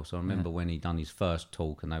something else. I remember when he done his first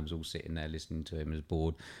talk and they was all sitting there listening to him as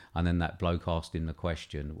bored, and then that bloke asked him the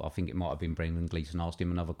question. I think it might have been Brendan Gleeson asked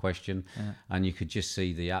him another question, and you could just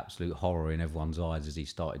see the absolute horror in everyone's eyes as he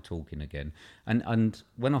started talking again. And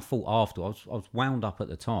when I thought after, I was wound up at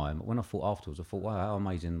the time. When I thought afterwards, I thought, wow, how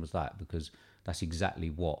amazing was that? Because that's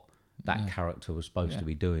exactly what that character was supposed to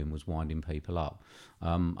be doing, was winding people up.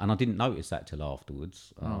 And I didn't notice that till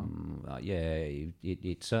afterwards.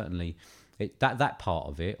 It certainly, that part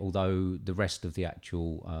of it, although the rest of the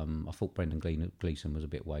actual, I thought Brendan Gleeson was a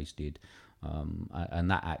bit wasted. And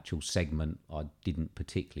that actual segment I didn't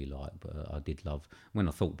particularly like, but I did love. When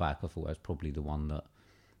I thought back, I thought that was probably the one that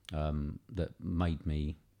made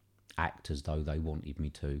me act as though they wanted me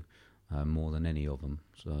to, more than any of them.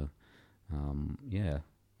 So,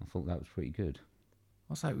 I thought that was pretty good.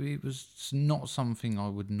 I say it was not something I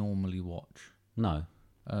would normally watch, No.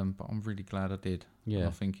 but I'm really glad I did. Yeah. I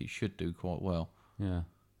think it should do quite well. Yeah.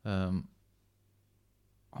 I'm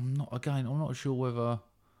not sure whether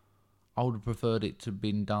I would have preferred it to have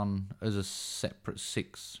been done as a separate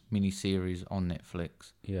 6 miniseries on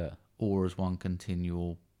Netflix Yeah. or as one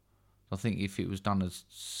continual. I think if it was done as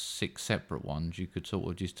 6 separate ones, you could sort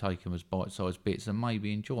of just take them as bite-sized bits and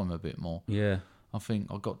maybe enjoy them a bit more. Yeah. I think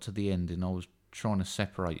I got to the end and I was trying to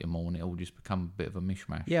separate them all, and it all just become a bit of a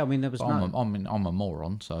mishmash. Yeah, I mean, there was But I'm a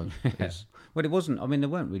moron, so it's, Well, it wasn't. I mean, they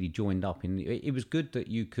weren't really joined up. It was good that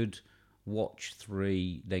you could watch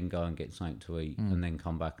 3, then go and get something to eat, and then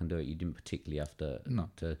come back and do it. You didn't particularly have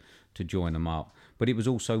to join them up. But it was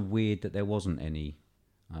also weird that there wasn't any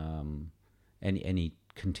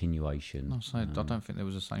continuation. I don't think there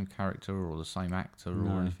was the same character or the same actor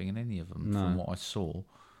or anything in any of them from what I saw.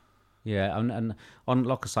 Yeah, and on,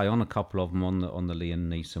 like I say, on a couple of them, on the Liam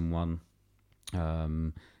Neeson one,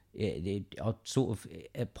 I sort of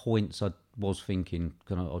at points I was thinking,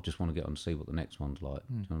 I just want to get on and see what the next one's like.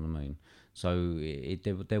 Do you know what I mean? So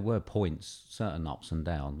there were points, certain ups and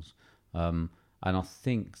downs, and I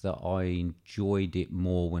think that I enjoyed it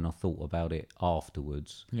more when I thought about it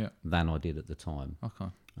afterwards than I did at the time. Okay.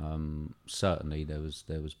 Certainly there was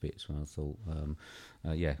bits when I thought,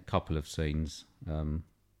 a couple of scenes.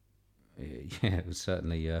 It was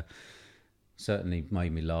certainly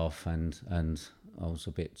made me laugh, and I was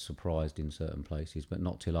a bit surprised in certain places, but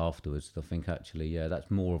not till afterwards. I think actually,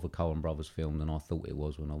 that's more of a Coen Brothers film than I thought it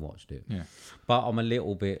was when I watched it. Yeah. But I'm a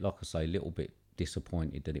little bit, like I say,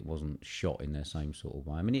 disappointed that it wasn't shot in the same sort of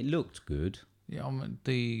way. I mean, it looked good. Yeah,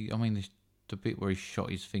 the bit where he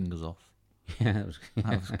shot his fingers off. Yeah, it was,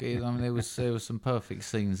 That was good. I mean, there was some perfect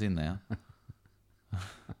scenes in there.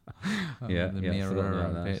 I The forgot mirror about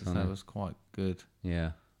and that, bits. so That was quite good.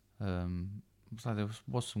 yeah. So there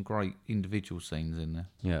was some great individual scenes in there.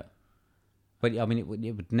 Yeah, but I mean, it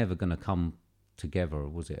would never going to come together,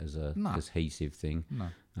 was it, as a cohesive thing?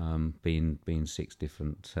 No. Being 6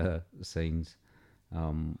 different scenes.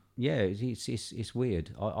 It's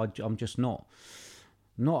weird. I'm just not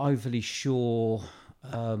overly sure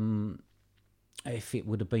if it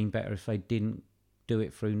would have been better if they didn't do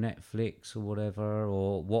it through Netflix or whatever,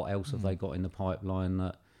 or what else have they got in the pipeline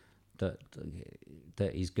that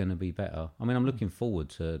is going to be better. I mean, I'm looking forward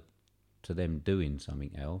to them doing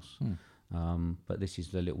something else, but this is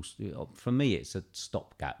the little. For me, it's a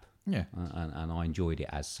stopgap. Yeah. And I enjoyed it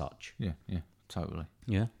as such. Yeah, totally.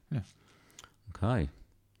 Yeah. Yeah. Okay.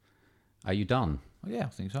 Are you done? Yeah, I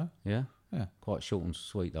think so. Yeah. Yeah. Quite short and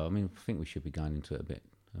sweet though. I mean, I think we should be going into it a bit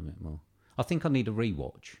more. I think I need a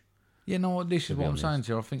rewatch. Yeah, no, what this is be what I'm honest. saying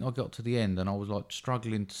to you. I think I got to the end and I was like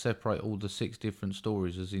struggling to separate all the 6 different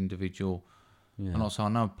stories as individual. Yeah. And also, I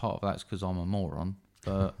know part of that's because I'm a moron,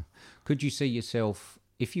 but Could you see yourself,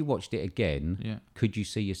 if you watched it again, Yeah. could you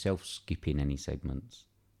see yourself skipping any segments?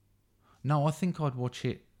 no, I think I'd watch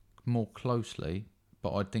it more closely.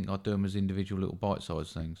 But I think I'd do them as individual little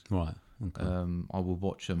bite-sized things. Right. Okay. I would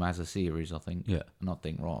watch them as a series, I think. Yeah. And I'd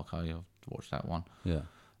think, right, okay, I've watched that one. Yeah.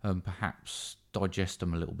 Perhaps digest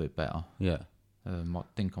them a little bit better. Yeah. I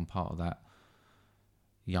think I'm part of that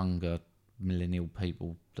younger millennial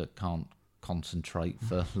people that can't concentrate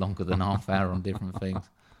for longer than half hour on different things.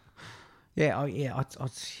 Yeah.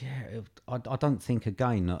 I don't think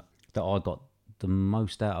again that I got the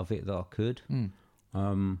most out of it that I could.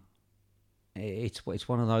 It's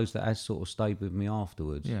one of those that has sort of stayed with me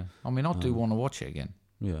afterwards. Yeah, I mean, I do want to watch it again,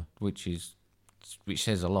 Yeah. which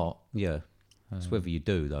says a lot. Yeah. It's whether you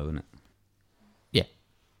do though, isn't it? Yeah,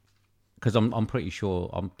 Because I'm pretty sure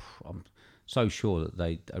I'm so sure that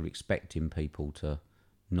they are expecting people to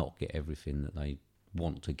not get everything that they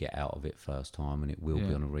want to get out of it first time, and it will be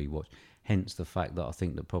Yeah. on a rewatch. Hence the fact that I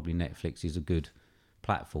think that probably Netflix is a good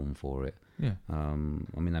platform for it. yeah, I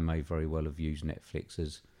mean, they may very well have used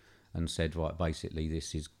Netflix and said, right, basically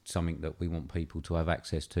this is something that we want people to have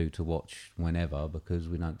access to watch whenever, because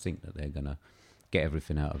we don't think that they're going to get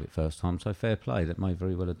everything out of it first time. So fair play, that may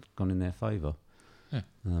very well have gone in their favour. yeah.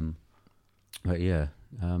 But yeah.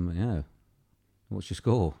 What's your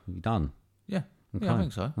score? You done? Yeah, Okay. yeah, I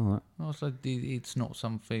think so. All right. Also, it's not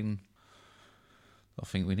something I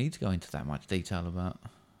think we need to go into that much detail about.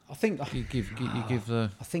 I think You give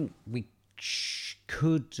the I think we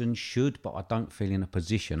could and should, but I don't feel in a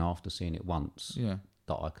position after seeing it once yeah.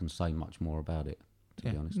 that I can say much more about it. To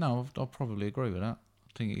be honest. No, I'll probably agree with that.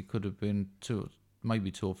 I think it could have been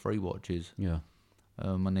maybe 2 or 3 watches, Yeah.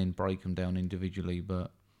 and then break them down individually.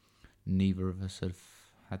 But neither of us have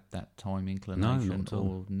had that time, inclination, at all.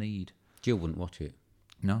 or need. Jill wouldn't watch it.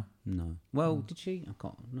 No, No. Well, did she? I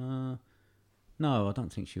can't. No, I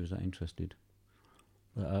don't think she was that interested.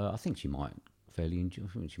 But I think she might fairly enjoy. I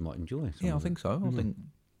think she might enjoy it. yeah, I think so. I think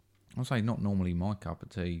I'll say not normally my cup of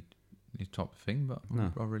tea, this type of thing, but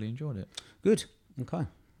I really enjoyed it. Good. Okay.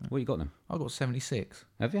 What you got then? I got 76.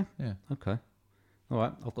 Have you? Yeah. Okay. All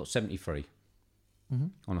right. I've got 73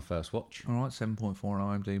 on a first watch. All right, 7.4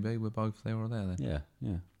 on IMDb. We're both there or there then. Yeah.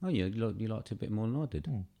 Yeah. Oh, yeah. You liked it a bit more than I did.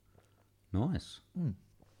 Nice.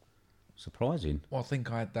 Surprising. Well, I think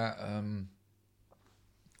I had that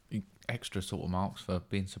extra sort of marks for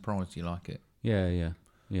being surprised you like it. Yeah.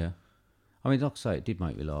 I mean, like I say, it did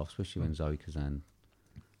make me laugh, especially when Zoe Kazan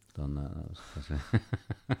done that.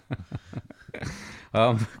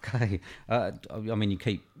 Okay. I mean, you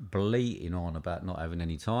keep bleating on about not having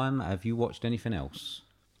any time. Have you watched anything else?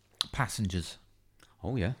 Passengers.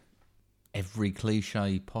 Oh, yeah. Every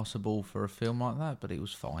cliche possible for a film like that, but it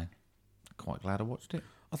was fine. Quite glad I watched it.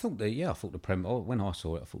 I thought the premise. Oh, when I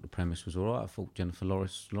saw it, I thought the premise was all right. I thought Jennifer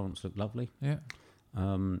Lawrence looked lovely. Yeah.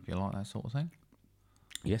 If you like that sort of thing.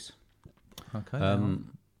 Yes. Okay.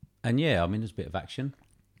 And yeah, I mean, there's a bit of action.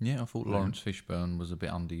 yeah, I thought Lawrence Fishburne was a bit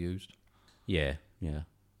underused. Yeah.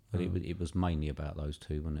 But it was mainly about those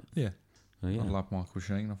two, wasn't it? Yeah. So, yeah. I love Michael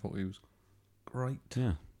Sheen. I thought he was great.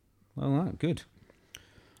 Yeah. Well, right, good.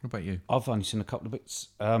 What about you? I've only seen a couple of bits.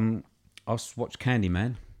 I watched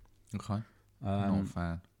Candyman. Okay. Not a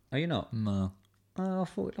fan. Are you not? No. I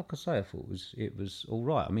thought, like I say, I thought it was all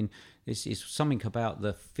right. I mean, it's something about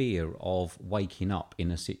the fear of waking up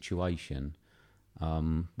in a situation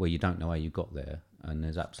where you don't know how you got there, and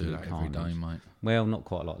there's Do absolute that every carnage. day, mate. Well, not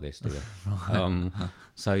quite like this, do you?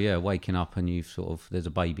 So yeah, waking up and you've there's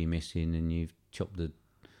a baby missing, and you've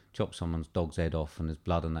chopped someone's dog's head off, and there's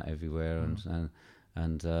blood and that everywhere,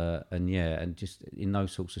 and just in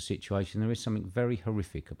those sorts of situations, there is something very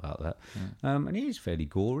horrific about that, and it is fairly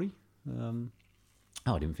gory.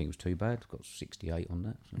 I didn't think it was too bad. I've got 68 on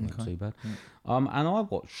that, so not too bad. And I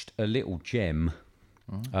watched a little gem.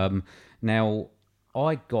 Now,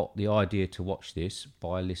 I got the idea to watch this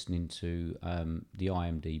by listening to the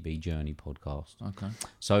IMDb Journey podcast. Okay.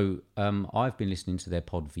 So I've been listening to their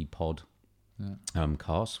Pod v Pod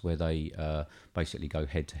cast, where they basically go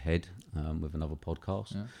head to head with another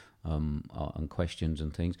podcast and questions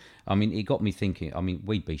and things. I mean, it got me thinking. I mean,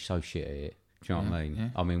 we'd be so shit at it. Do you know what I mean? Yeah.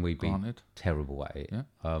 I mean, we'd be Granted. terrible at it. Yeah.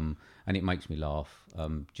 And it makes me laugh.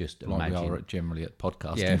 Just Like imagine. we are generally at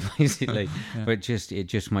podcasting. Yeah, basically. But it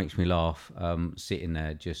just makes me laugh sitting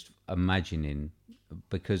there just imagining,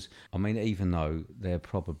 because I mean, even though they're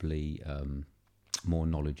probably more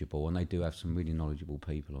knowledgeable, and they do have some really knowledgeable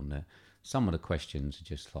people on there. Some of the questions are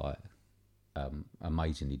just like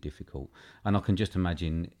amazingly difficult, and I can just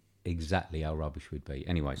imagine exactly how rubbish we'd be.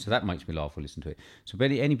 Anyway, so that makes me laugh or listen to it. So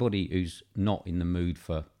anybody who's not in the mood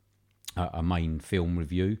for a main film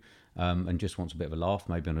review and just wants a bit of a laugh,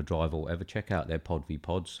 maybe on a drive or whatever, check out their Pod v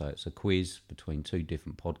Pod. So it's a quiz between two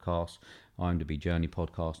different podcasts, IMDb Journey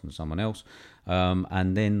podcast and someone else,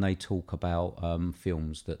 and then they talk about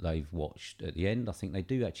films that they've watched at the end. I think they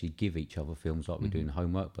do actually give each other films like we're doing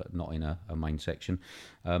homework, but not in a main section.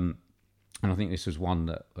 And I think this was one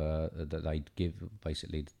that they'd give,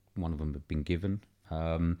 basically one of them had been given,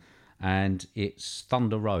 and it's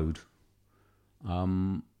Thunder Road,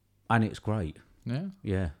 and it's great.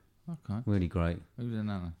 Yeah. Okay. Really great. Who's in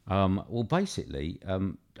that? Well, basically,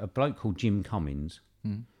 a bloke called Jim Cummins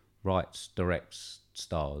writes, directs,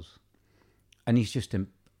 stars, and he's just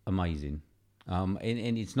amazing. And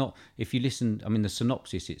it's not, if you listen, I mean, the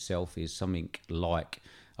synopsis itself is something like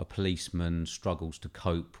a policeman struggles to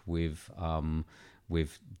cope with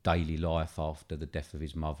daily life after the death of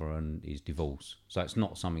his mother and his divorce. So it's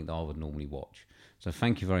not something that I would normally watch. So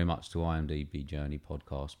thank you very much to IMDb Journey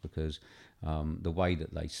podcast, because the way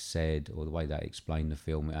that they said, or the way they explained the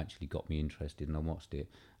film, it actually got me interested, and I watched it,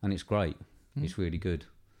 and it's great. It's really good.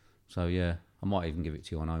 So yeah, I might even give it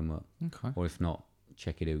to you on homework. Okay. Or if not,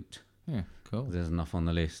 check it out. Yeah, cool. There's enough on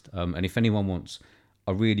the list. And if anyone wants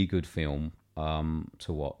a really good film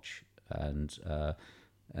to watch, and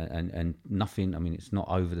nothing, I mean, it's not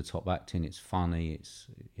over the top acting, it's funny, it's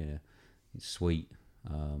sweet,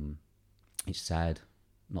 it's sad.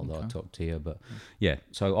 Not that I top tier, but yeah.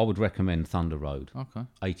 So I would recommend Thunder Road. Okay.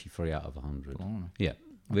 83 out of 100. Blimey. Yeah,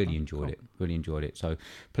 really enjoyed it. Really enjoyed it. So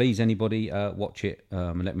please, anybody, watch it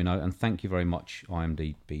and let me know. And thank you very much,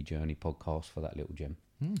 IMDb Journey podcast, for that little gem.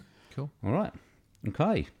 Cool. All right.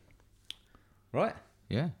 Okay. Right.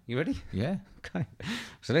 Yeah. You ready? Yeah. Okay.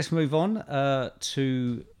 So let's move on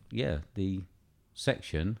to the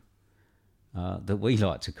section that we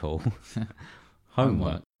like to call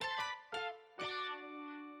homework.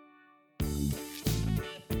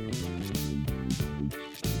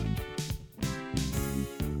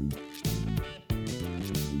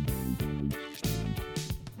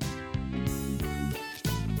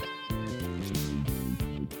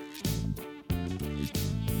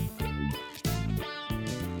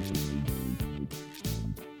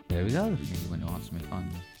 There we go. When you answer my phone.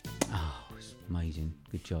 Oh, it's amazing.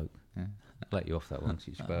 Good joke. Yeah. I'll let you off that once.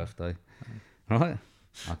 It's your birthday. Right?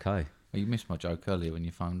 Okay. Well, you missed my joke earlier when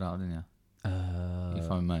you phoned out, didn't you? You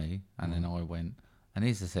phoned me, and then I went, and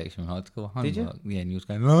here's the section where I had to go homework. Did you? Yeah, and you was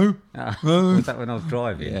going, no. Was that when I was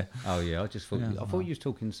driving? Yeah. Oh, yeah. I just thought, Yeah. I thought you was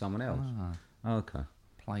talking to someone else. Oh, okay.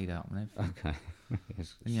 Played out and everything. Okay.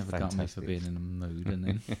 It's Then you have a gut me for fantastic. being in a mood, and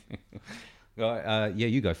then Right, yeah,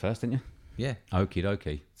 you go first, didn't you? yeah. Okie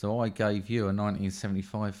dokie. So I gave you a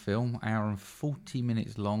 1975 film, hour and 40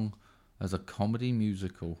 minutes long, as a comedy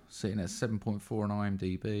musical, sitting at 7.4 on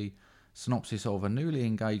IMDb. Synopsis of: a newly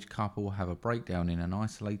engaged couple have a breakdown in an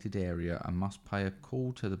isolated area and must pay a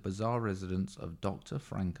call to the bizarre residence of Dr.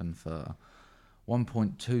 Frankenfurter.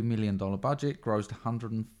 $1.2 million budget, grossed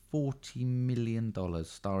 $140 million,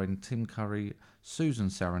 starring Tim Curry, Susan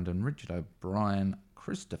Sarandon, Richard O'Brien,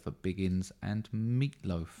 Christopher Biggins, and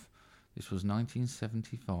Meatloaf. This was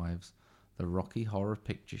 1975's The Rocky Horror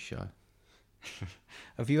Picture Show.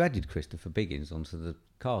 Have you added Christopher Biggins onto the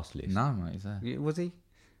cast list? No, mate, is there? Yeah, was he?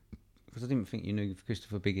 Because I didn't think you knew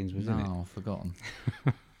Christopher Biggins was in it. No, I've forgotten.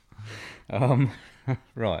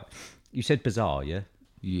 Right. You said bizarre, yeah?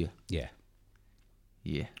 Yeah. Yeah.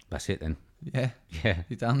 Yeah. That's it then. Yeah. Yeah.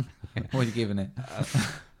 You done? What are you giving it?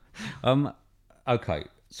 Okay.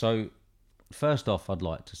 So first off, I'd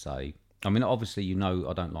like to say, I mean, obviously, you know,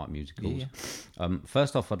 I don't like musicals. Yeah.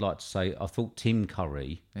 First off, I'd like to say I thought Tim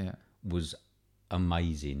Curry Yeah. was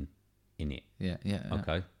amazing in it. Yeah. Yeah. yeah.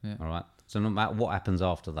 Okay. Yeah. All right. So no matter what happens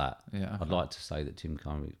after that, Yeah, I'd okay. like to say that Tim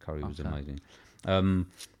Curry was Okay. amazing.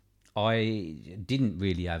 I didn't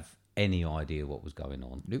really have any idea what was going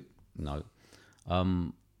on. Nope. No.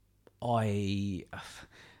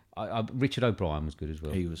 Richard O'Brien was good as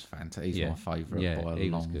well. He was fantastic. He's Yeah. my favourite Yeah, by a he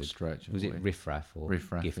was long good. stretch. Was it Riff Raff or Riff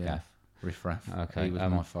Raff? Giff Yeah. Gaff? Riff Raff. Okay, He was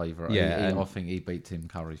my favourite. yeah, and- I think he beat Tim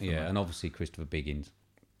Curry for Yeah, me. and obviously Christopher Biggins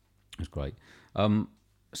was great.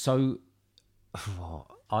 So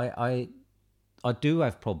I do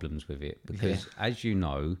have problems with it because, as you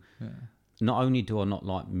know, not only do I not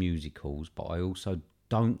like musicals, but I also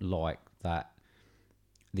don't like that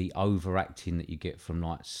the overacting that you get from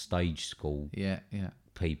like stage school Yeah. Yeah.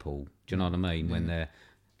 people. Do you know what I mean? When they're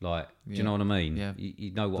like, do you know what I mean? Yeah.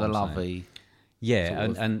 You know what The I'm saying? lovey. Yeah, sort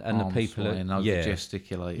of and the arms people flying, over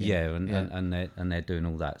gesticulating. Yeah, and they're doing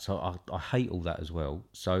all that. So I hate all that as well.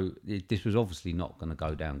 So this was obviously not going to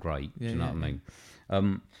go down great. Do you know what I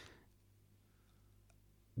mean?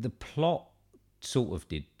 The plot sort of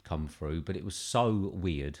did come through, but it was so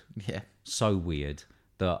weird, so weird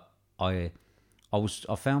that I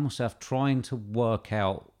found myself trying to work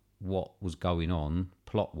out what was going on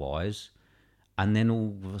plot wise, and then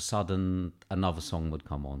all of a sudden another song would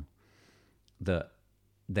come on that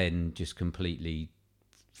then just completely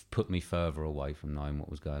put me further away from knowing what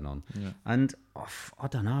was going on. And I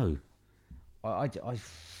don't know. I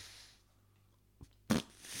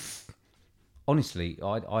honestly,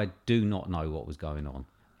 I do not know what was going on.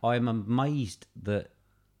 I am amazed that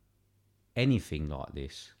anything like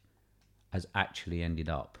this has actually ended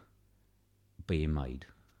up being made.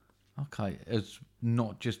 Okay, it's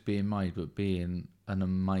not just being made, but being an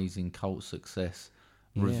amazing cult success,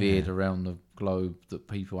 revered around the globe, that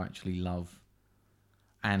people actually love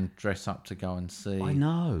and dress up to go and see. I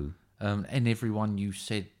know. And everyone you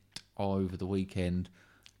said over the weekend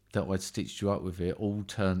that I'd stitched you up with it,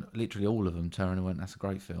 literally all of them turned and went, "That's a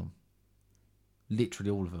great film." Literally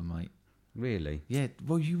all of them, mate. Really? Yeah,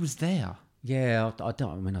 well, you was there. Yeah, I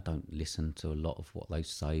don't listen to a lot of what they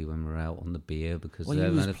say when we're out on the beer because Well,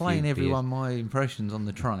 you was playing everyone my impressions on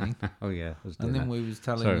the train. Oh yeah, I was doing And then that. we was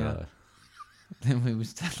telling Sorry you. about that. Then we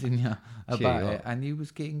was telling you about you it, up. and you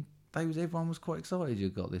was getting. Everyone was quite excited you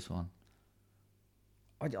got this one.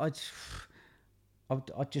 I just,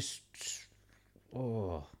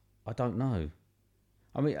 I don't know.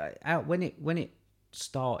 I mean, when it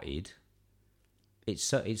started, it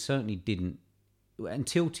certainly didn't.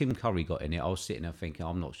 Until Tim Curry got in it, I was sitting there thinking,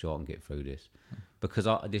 I'm not sure I can get through this, because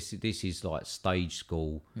this is like stage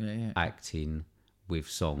school acting with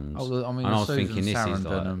songs. Oh, I mean, and I the was Susan thinking this is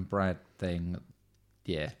Sarandon like, and Brad thing.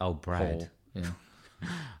 Yeah. oh, Brad. Paul, yeah.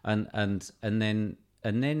 and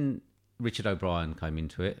then Richard O'Brien came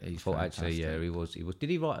into it. He's I thought actually, yeah, fantastic. he was. Did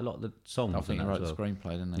he write a lot of the songs? I think he on that wrote as the well?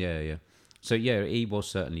 screenplay, didn't he? Yeah. So yeah, he was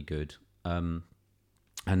certainly good. And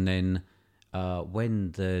then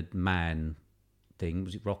when the man thing,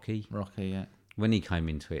 was it Rocky? Rocky, yeah. When he came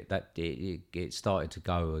into it, that it started to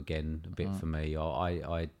go again a bit for me. I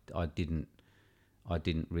didn't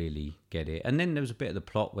really get it. And then there was a bit of the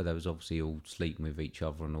plot where they was obviously all sleeping with each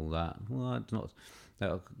other and all that. Well, I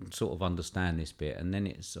can sort of understand this bit. And then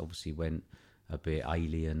it's obviously went a bit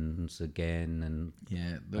aliens again, and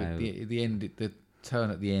Yeah, the end, the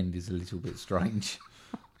turn at the end is a little bit strange.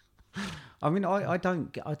 I mean, I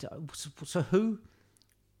don't get. So who,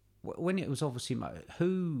 when it was obviously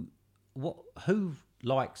who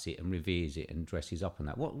likes it and reveres it and dresses up and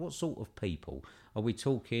that? What sort of people are we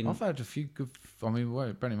talking? I've had a few good. I mean,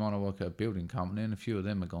 bearing in mind I work at a building company, and a few of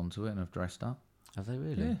them have gone to it and have dressed up. Have they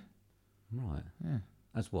really? Yeah. Right. Yeah.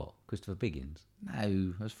 As what? Christopher Biggins?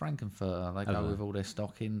 No, as Frankenfurter, they go with all their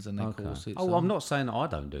stockings and their corsets. Oh, on. I'm not saying that I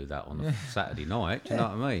don't do that on a Saturday night. Do you know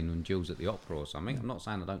what I mean? When Jill's at the opera or something. I'm not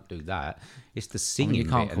saying I don't do that. It's the I singing mean, you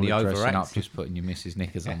can't bit call and the it dressing up overacting. just putting your missus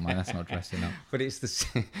knickers on, man. That's not dressing up. But it's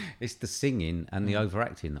the singing and the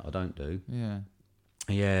overacting that I don't do. Yeah.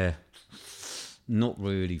 Yeah, not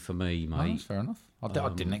really for me, No, mate. that's fair enough. I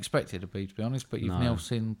didn't expect it to be honest, but you've now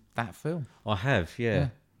seen that film. I have, yeah.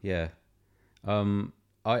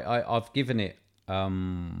 I've given it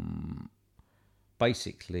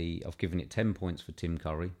basically I've given it 10 points for Tim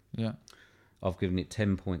Curry. Yeah. I've given it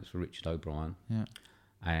 10 points for Richard O'Brien. Yeah.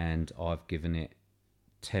 And I've given it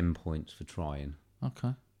 10 points for trying.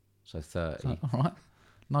 Okay. So 30. All right.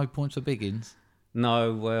 No points for Biggins.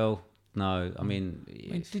 No, well, no. I mean,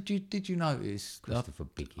 I mean, did you notice? Christopher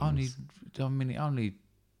Biggins. Only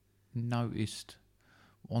noticed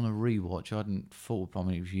on a rewatch. I hadn't thought. I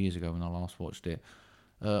mean, it was years ago when I last watched it.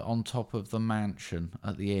 On top of the mansion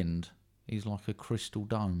at the end, he's like a crystal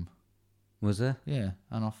dome. Was there? Yeah,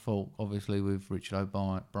 and I thought, obviously, with Richard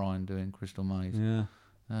O'Brien doing Crystal Maze, Yeah.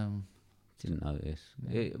 um, Didn't notice.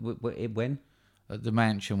 It when? at the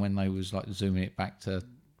mansion when they was like zooming it back to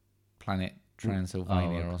Planet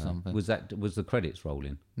Transylvania or okay. something. Was the credits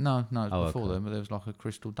rolling? No, it was Oh, before okay. then, but there was like a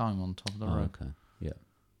crystal dome on top of the Oh, roof. okay. Yeah.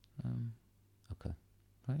 Okay.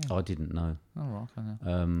 But yeah. I didn't know. All right,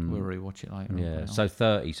 okay. Um, We'll rewatch it later. yeah. So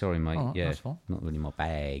 30. Sorry, mate. All right, yeah. that's fine. Not really my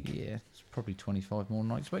bag. Yeah, it's probably 25 more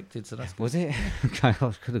than I expected, so that's good. Was it? Okay, I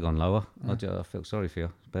could have gone lower. I feel sorry for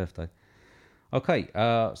you. It's birthday. Okay,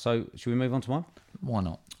 so should we move on to mine? Why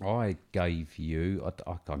not? I gave you, I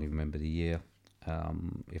can't even remember the year,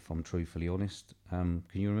 if I'm truthfully honest. Can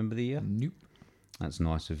you remember the year? Nope. That's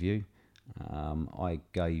nice of you. I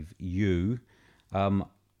gave you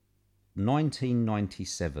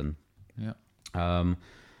 1997. Yeah.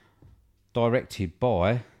 directed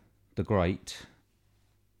by the great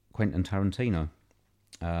Quentin Tarantino.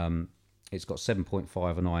 It's got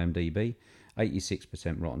 7.5 on IMDb,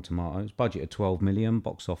 86% Rotten Tomatoes, budget of 12 million,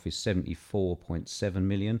 box office 74.7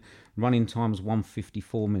 million, running times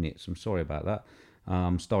 154 minutes. I'm sorry about that.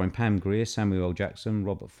 Starring Pam Grier, Samuel L. Jackson,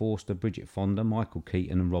 Robert Forster, Bridget Fonda, Michael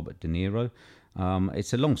Keaton and Robert De Niro.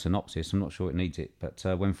 It's a long synopsis, I'm not sure it needs it, but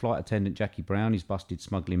when flight attendant Jackie Brown is busted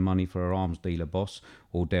smuggling money for her arms dealer boss,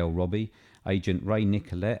 Ordell Robbie, Agent Ray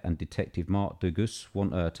Nicolette and Detective Mark Dugas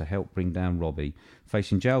want her to help bring down Robbie.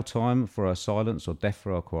 Facing jail time for her silence or death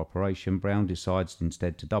for her cooperation, Brown decides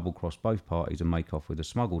instead to double-cross both parties and make off with the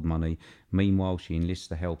smuggled money. Meanwhile, she enlists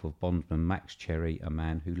the help of bondsman Max Cherry, a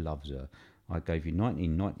man who loves her. I gave you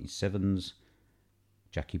 1997's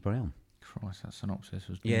Jackie Brown. Christ, that synopsis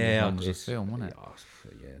was Yeah, as long as a film, wasn't it?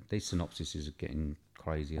 Yeah, these synopsises are getting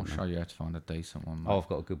crazy. I'll aren't show they? you how to find a decent one, mate. Oh, I've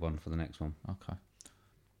got a good one for the next one. Okay.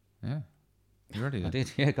 Yeah. You ready then? I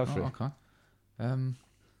did, yeah, go for Oh, it. okay.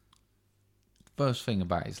 First thing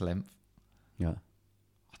about its length, Yeah,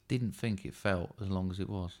 I didn't think it felt as long as it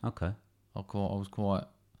was. okay. I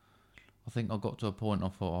think I got to a point I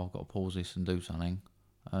thought, I've got to pause this and do something.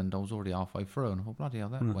 And I was already halfway through and I thought, bloody hell,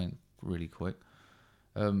 that went really quick.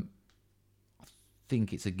 I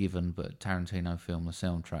think it's a given, but Tarantino film, the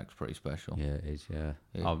soundtrack's pretty special. Yeah, it is, yeah.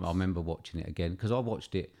 It's- I remember watching it again, because I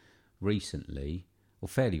watched it recently, or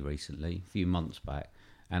fairly recently, a few months back,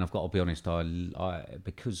 and I've got to be honest, I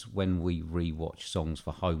because when we re-watch songs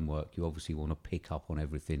for homework, you obviously want to pick up on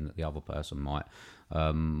everything that the other person might.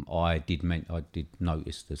 I did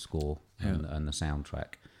notice the score and the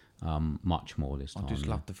soundtrack much more this time. I just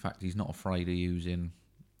love the fact he's not afraid of using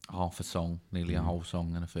half a song, nearly a whole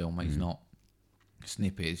song in a film. He's not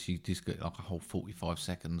snippets. You just get like a whole 45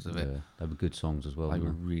 seconds of it. Yeah, they were good songs as well. They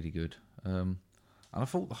weren't were really good. And I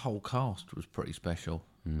thought the whole cast was pretty special.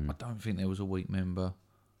 I don't think there was a weak member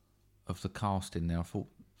of the cast in there. I thought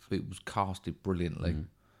it was casted brilliantly.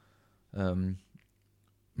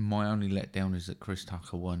 My only letdown is that Chris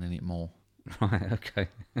Tucker weren't in it more. Right, okay.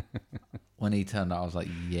 When he turned up, I was like,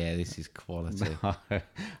 yeah, this is quality.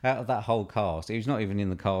 Out of that whole cast, he was not even in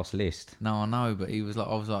the cast list. No, I know, but I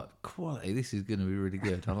was like, quality, this is going to be really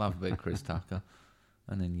good. I love a bit of Chris Tucker.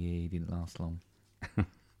 And then, yeah, he didn't last long.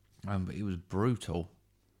 But he was brutal.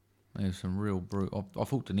 There was some real brutal. I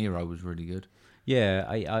thought De Niro was really good. Yeah,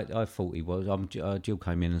 I thought he was. Jill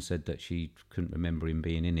came in and said that she couldn't remember him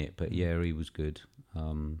being in it, but yeah, he was good.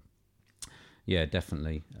 Yeah,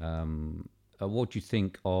 definitely. What do you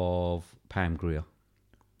think of Pam Grier?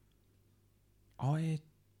 I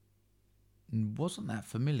wasn't that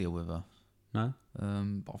familiar with her, No?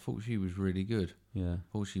 but I thought she was really good. Yeah, I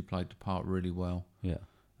thought she played the part really well. yeah.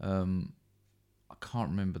 I can't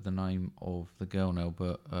remember the name of the girl now,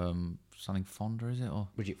 but something Fonda, is it? Or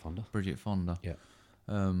Bridget Fonda. Bridget Fonda. Yeah.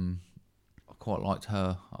 I quite liked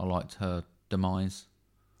her. I liked her demise.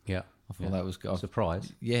 Yeah. I thought that was good.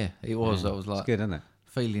 Surprise. Yeah, it was. I was It's like good, isn't it?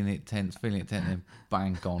 feeling it tense, then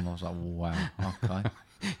bang gone. I was like, wow, okay.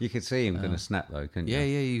 You could see him going to snap though, couldn't you? Yeah,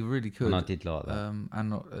 you really could. And I did like that.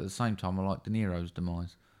 And at the same time, I liked De Niro's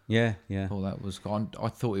demise. Yeah, yeah. I thought that was. I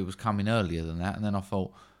thought it was coming earlier than that, and then I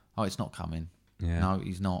thought, oh, it's not coming. Yeah. No,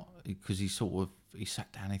 he's not, because he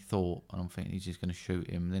sat down, he thought, and I'm thinking he's just going to shoot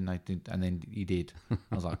him. Then they did, and then he did.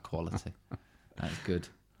 I was like, quality. That's good.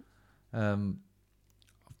 I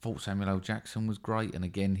thought Samuel L. Jackson was great, and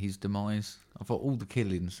again his demise. I thought all the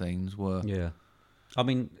killing scenes were. Yeah. I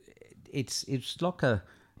mean, it's like a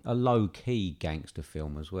low key gangster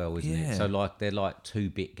film as well, isn't Yeah. it? So like they're like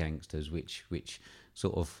 2-bit gangsters, which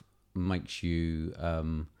sort of makes you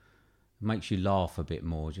laugh a bit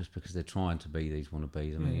more, just because they're trying to be these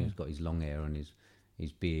wannabes. I mean, he's got his long hair and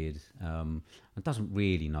his beard, and doesn't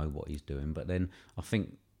really know what he's doing. But then I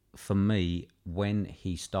think for me, when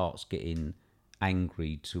he starts getting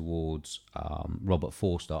angry towards Robert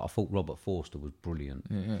Forster, I thought Robert Forster was brilliant.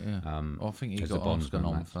 Yeah. I think he as got a Bondsman, Oscar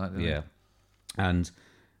nom Max. for that. Didn't Yeah, and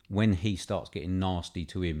when he starts getting nasty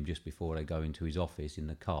to him just before they go into his office in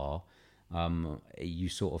the car, you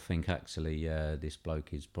sort of think, actually, this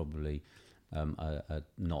bloke is probably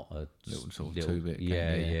not a Little sort of two-bit gang,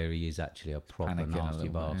 Yeah, yeah. he is actually a proper Panicking a nasty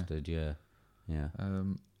little bit, bastard. Yeah, yeah.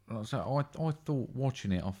 Like I said, I thought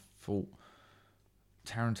watching it, I thought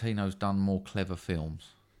Tarantino's done more clever films.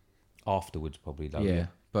 Afterwards, probably though. Yeah,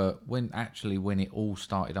 but when it all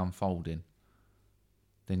started unfolding,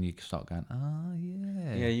 then you start going, oh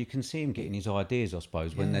yeah, Yeah, you can see him getting his ideas, I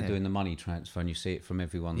suppose, when they're Yeah. doing the money transfer, and you see it from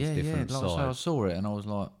everyone's yeah. different Like I say, I sides. saw it and I was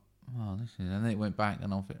like, oh, this is, and then it went back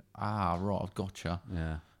and I thought, right, I've gotcha.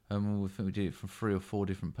 Yeah, we think we did it from 3 or 4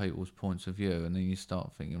 different people's points of view, and then you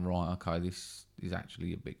start thinking, right, okay, this is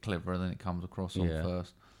actually a bit cleverer than it comes across on Yeah.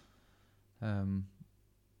 first. And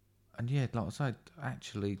yeah, like I said,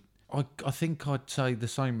 actually, I think I'd say the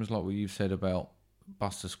same as like what you've said about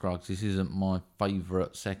Buster Scruggs. This isn't my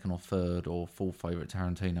favourite second or third or fourth favourite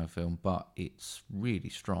Tarantino film, but it's really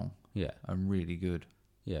strong Yeah. and really good.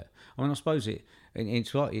 Yeah, I mean, I suppose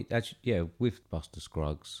it's like with Buster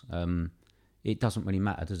Scruggs, it doesn't really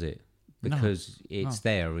matter, does it? Because it's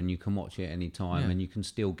there and you can watch it any time, and you can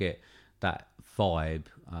still get that vibe,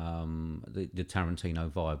 the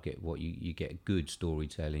Tarantino vibe. Get what you get good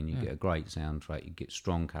storytelling, you get a great soundtrack, you get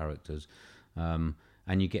strong characters, and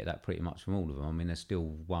you get that pretty much from all of them. I mean, there's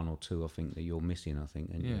still 1 or 2 I think that you're missing. I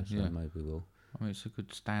think, and so maybe we'll. I mean, it's a good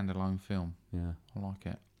standalone film. Yeah, I like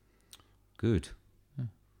it. good.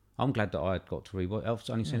 I'm glad that I had got to rewatch. I've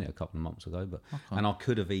only seen it a couple of months ago, but and I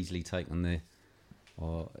could have easily taken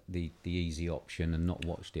the easy option and not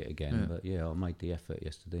watched it again. But yeah, I made the effort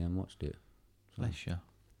yesterday and watched it. Bless you.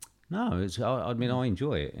 No, I mean, I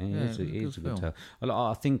enjoy it. It's a good tale.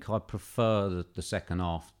 I think I prefer the second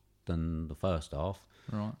half than the first half.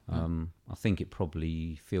 Right. I think it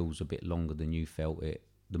probably feels a bit longer than you felt it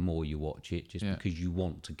the more you watch it, just because you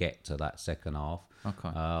want to get to that second half. Okay.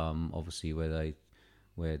 Obviously,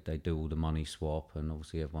 where they do all the money swap, and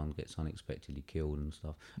obviously everyone gets unexpectedly killed and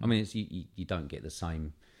stuff. I mean, it's, you don't get the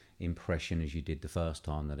same impression as you did the first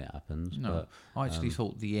time that it happens. No, but, I actually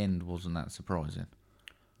thought the end wasn't that surprising.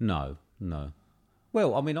 No.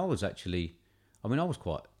 Well, I mean, I was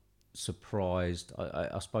quite surprised.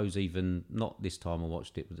 I suppose even not this time I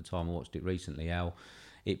watched it, but the time I watched it recently, how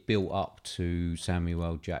it built up to Samuel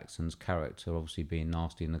L. Jackson's character obviously being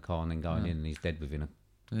nasty in the car and then going in and he's dead within a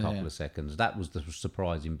couple of seconds. That was the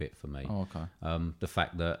surprising bit for me. Oh, okay. The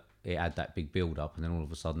fact that it had that big build up and then all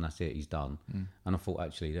of a sudden that's it, he's done. And I thought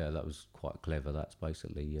actually, that was quite clever. That's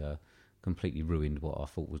basically completely ruined what I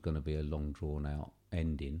thought was going to be a long drawn out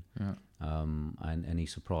ending. Yeah. And he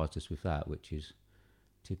surprised us with that, which is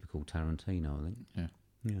typical Tarantino, I think.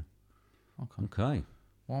 Yeah. Okay.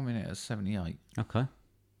 1 minute at 78. Okay.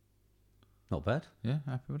 Not bad. Yeah,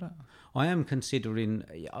 happy with that. I am considering,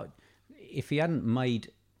 if he hadn't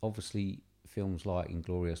made, obviously, films like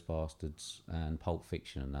Inglourious Bastards and Pulp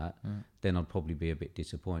Fiction and that, then I'd probably be a bit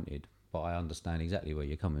disappointed. But I understand exactly where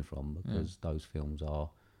you're coming from, because those films are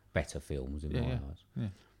better films in my eyes. Yeah.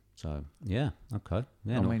 So, yeah, okay.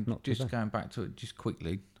 Yeah, I not, mean, not too just bad. going back to it just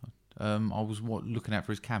quickly, I was looking out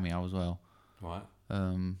for his cameo as well. Right.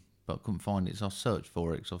 But couldn't find it, so I searched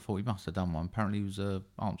for it because I thought he must have done one. Apparently, he was a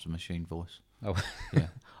answer machine voice. Oh, Yeah.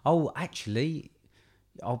 oh, actually,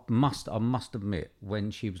 I must admit,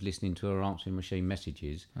 when she was listening to her answering machine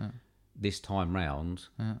messages this time round,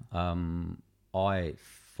 I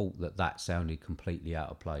thought that sounded completely out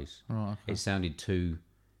of place. Right, okay. It sounded too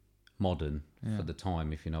modern for the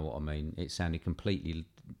time, if you know what I mean. It sounded completely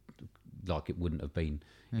like it wouldn't have been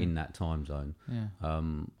in that time zone. Yeah.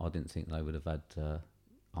 I didn't think they would have had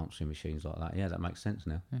answering machines like that. Yeah, that makes sense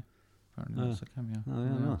now. Apparently, that's a cameo. Oh,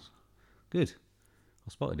 yeah, nice. Good. I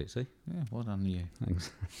spotted it, see? Yeah, well done to you.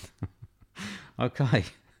 Thanks. Okay.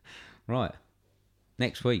 Right.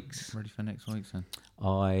 Next week's. Ready for next week's then?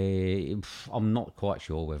 I'm not quite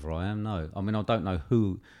sure whether I am, no. I mean, I don't know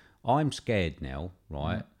who. I'm scared now,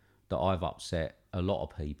 right, that I've upset a lot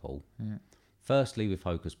of people. Yeah. Firstly, with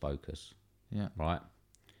Hocus Pocus, Yeah. right?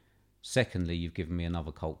 Secondly, you've given me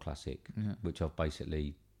another cult classic, which I've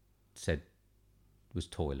basically said was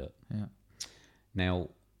Toilet. Yeah. Now,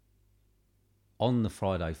 on the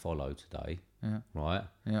Friday follow today, right,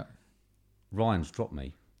 Yeah. Ryan's dropped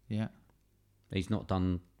me. Yeah. He's not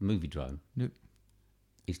done Movie Drone. Nope.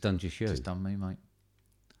 He's done Just You. Just done me, mate.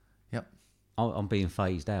 Yep. I'm being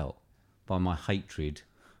phased out by my hatred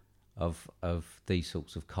of these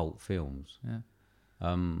sorts of cult films. Yeah.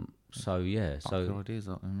 So yeah, Fuck your so ideas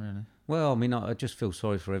up then, really. well, I mean, I just feel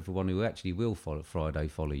sorry for everyone who actually will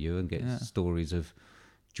follow you and get stories of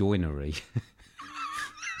joinery.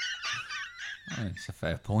 I mean, it's a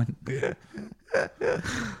fair point.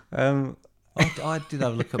 I did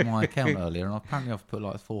have a look at my account earlier, and apparently I've put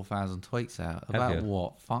like 4,000 tweets out. About you?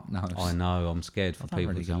 what? Fuck knows. I know. I'm scared for I don't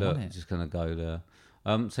people really to go look. on it. Just going to go there.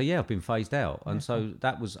 So yeah, I've been phased out, and so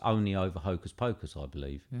that was only over Hocus Pocus, I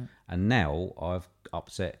believe. Yeah. And now I've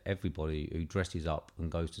upset everybody who dresses up and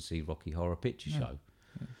goes to see Rocky Horror Picture Show.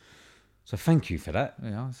 So thank you for that.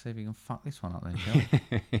 Yeah, I'll see if you can fuck this one up then, shall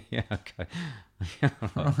we? Yeah, okay.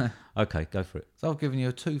 Right. Okay, go for it. So I've given you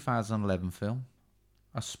a 2011 film,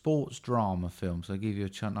 a sports drama film, so I give you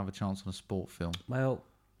another chance on a sport film. Well,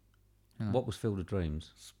 What was Field of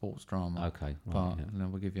Dreams? Sports drama. Okay, right, But yeah.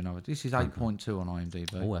 then we'll give you another. This is 8.2 on IMDb.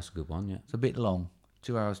 Oh, that's a good one, yeah. It's a bit long.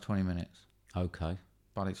 2 hours, 20 minutes. Okay,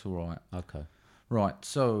 But it's all right. okay. Right,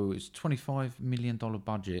 so it's $25 million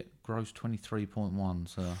budget, gross 23.1.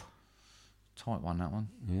 So tight one, that one.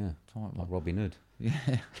 Yeah, Tight like one. Robin Hood.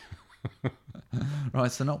 Yeah.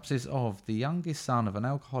 Right, synopsis of: the youngest son of an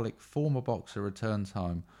alcoholic former boxer returns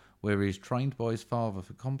home, where he is trained by his father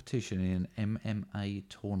for competition in an MMA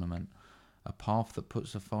tournament, a path that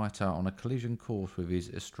puts the fighter on a collision course with his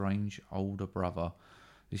estranged older brother.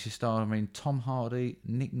 This is starring Tom Hardy,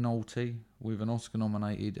 Nick Nolte, with an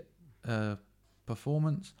Oscar-nominated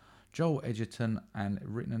performance, Joel Edgerton, and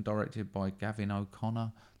written and directed by Gavin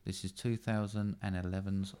O'Connor. This is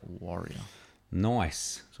 2011's Warrior.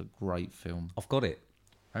 Nice. It's a great film. I've got it.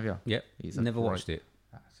 Have you? Yep. It's a Never great- watched it.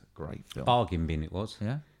 That's a great film. Bargain bin it was.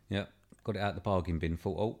 Yeah? Yeah. Got it out the bargain bin.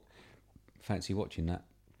 Thought, oh, fancy watching that.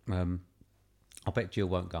 I bet Jill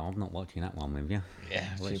won't go. I'm not watching that one with you. Yeah,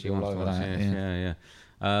 I bet she'll she be all wants to over watch that, it. yeah.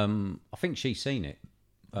 Yeah. I think she's seen it.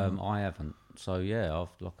 I haven't. So yeah,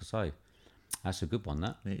 like I say, that's a good one.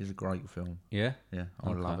 That. It is a great film. Yeah. Yeah,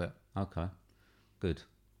 I love it. Okay. Good.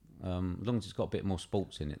 As long as it's got a bit more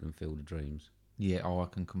sports in it than Field of Dreams. Yeah, I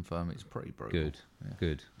can confirm it's pretty brutal. Good.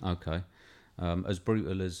 Good. Okay. As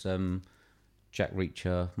brutal as Jack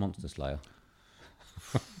Reacher Monster Slayer.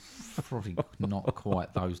 Probably not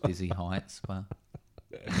quite those dizzy heights, but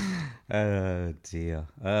Oh dear.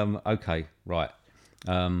 Okay, right.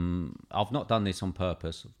 I've not done this on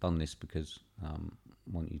purpose. I've done this because I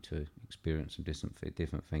want you to experience some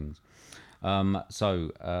different things.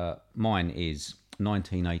 So mine is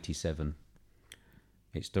 1987.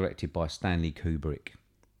 It's directed by Stanley Kubrick.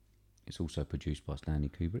 It's also produced by Stanley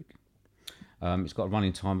Kubrick. It's got a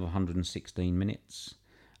running time of 116 minutes.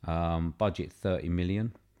 Budget 30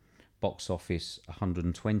 million. Box office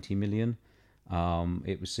 120 million.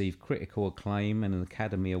 It received critical acclaim and an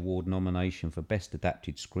Academy Award nomination for Best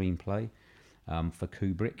Adapted Screenplay for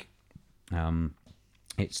Kubrick.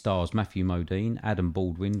 It stars Matthew Modine, Adam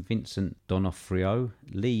Baldwin, Vincent D'Onofrio,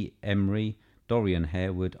 Lee Emery, Dorian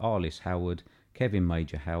Harewood, Arliss Howard, Kevin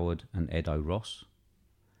Major Howard, and Ed O'Ross.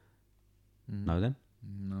 Know them?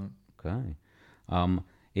 no. Okay.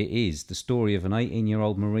 It is the story of an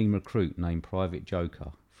 18-year-old Marine recruit named Private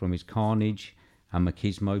Joker, from his carnage and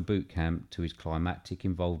Machismo boot camp to his climactic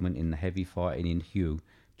involvement in the heavy fighting in Hue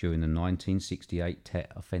during the 1968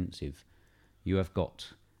 Tet Offensive. You have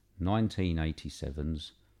got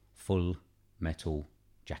 1987's Full Metal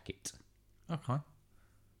Jacket. Okay.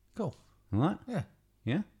 Cool. All right? Yeah.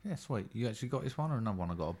 Yeah? Yeah, sweet. You actually got this one or another one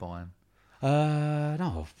I got to buy him?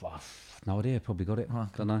 No, I've no idea. Probably got it.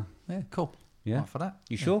 Right. Don't know. Yeah, cool. Yeah. Right for that.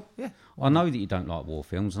 You Yeah. sure? Yeah. I know that you don't like war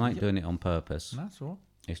films. I ain't doing it on purpose. That's all right.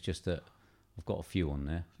 It's just that I've got a few on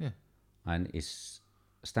there, Yeah. and it's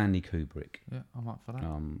Stanley Kubrick. Yeah, I'm up for that.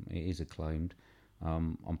 It is acclaimed.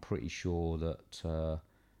 I'm pretty sure that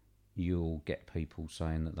you'll get people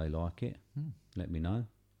saying that they like it. Let me know.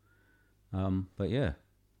 But yeah,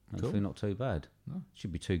 hopefully Cool. not too bad. No.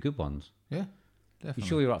 Should be two good ones. Yeah, You definitely.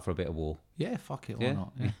 sure you're up for a bit of war? Yeah, fuck it. Why Yeah?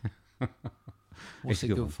 not? Yeah. What's a it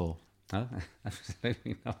good good one. for? No,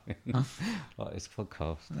 absolutely nothing. Like this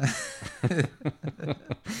podcast.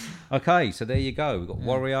 Okay, so there you go. We've got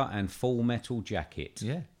Warrior and Full Metal Jacket.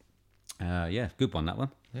 Yeah. Yeah, good one, that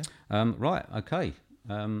one. Yeah. Right, okay.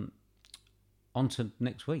 On to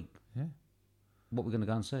next week. Yeah. What we're going to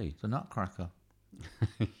go and see? It's a nutcracker.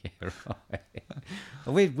 Yeah, right.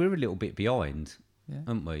 we're a little bit behind, Yeah.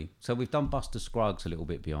 aren't we? So we've done Buster Scruggs a little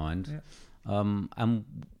bit behind. Yeah. And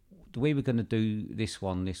we were going to do this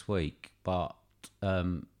one this week, but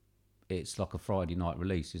it's like a Friday night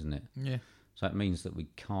release, isn't it? Yeah. So it means that we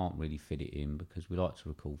can't really fit it in because we like to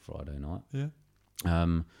record Friday night. Yeah.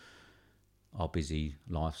 Our busy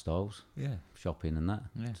lifestyles, Yeah. shopping and that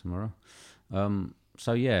Yeah. tomorrow.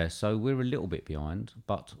 So we're a little bit behind,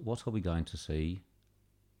 but what are we going to see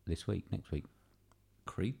this week, next week?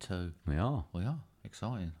 Creed 2. We are. We are.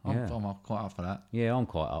 Exciting. Yeah. I'm quite up for that. Yeah, I'm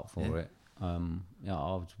quite up for Yeah. it. Yeah,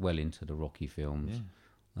 I was well into the Rocky films,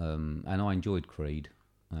 Yeah. and I enjoyed Creed.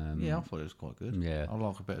 Yeah, I thought it was quite good. Yeah. I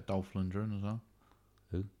like a bit of Dolph Lundgren as well.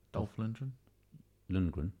 Who? Dolph Lundgren?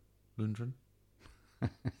 Lundgren. Lundgren?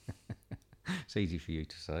 It's easy for you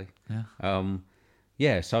to say. Yeah.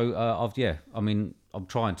 Yeah, so I'm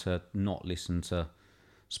trying to not listen to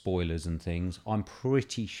spoilers and things. I'm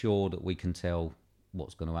pretty sure that we can tell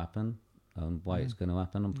what's going to happen and why it's going to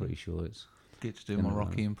happen. I'm pretty sure it's... Get to do my Gonna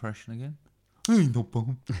Rocky impression again.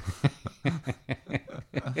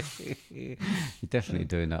 You're definitely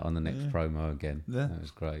doing that on the next promo again. Yeah. That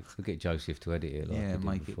was great. We'll get Joseph to edit it like Yeah, he did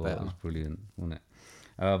make it before. It better. was brilliant, wasn't it?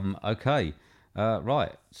 Okay.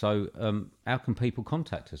 Right. So, how can people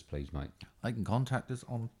contact us, please, mate? They can contact us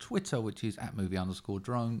on Twitter, which is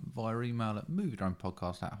 @movie_drone, via email at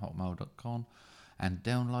moviedronepodcast@hotmail.com, and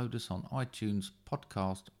download us on iTunes,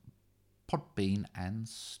 Podcast, Podbean, and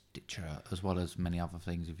Stitcher, as well as many other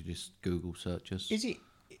things if you just Google search us. Is it?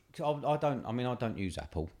 I don't use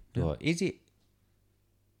Apple. Do I? Is it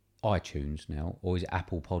iTunes now, or is it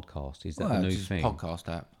Apple Podcast? Is that Well, a new it's just a thing? podcast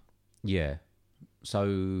app. Yeah.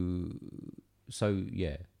 So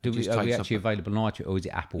yeah. Are we takes actually up available on iTunes, or is it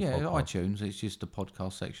Apple Yeah, Podcast? iTunes. It's just the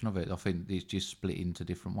podcast section of it. I think it's just split into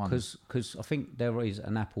different ones. Because I think there is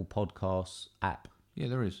an Apple Podcast app. Yeah,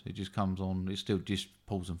 there is. It just comes on. It still just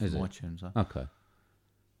pulls them from Is it? iTunes. Though. Okay.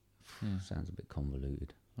 Sounds a bit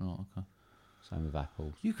convoluted. Oh, okay. Same with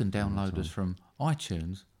Apple. You can download us from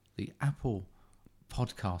iTunes, the Apple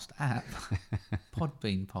Podcast app,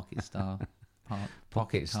 Podbean, Pocket Star,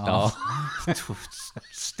 Pocket Star. Cast,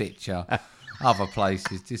 Stitcher, other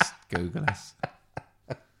places. Just Google us.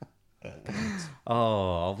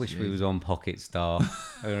 Oh, I wish we was on Pocket Star.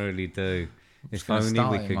 I really do. If gonna only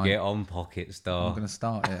start we it, could mate. get on Pocket I'm Star. going to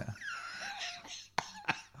start it.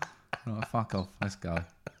 Right, fuck off. Let's go.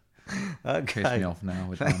 Piss me off now.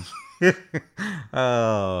 We're done.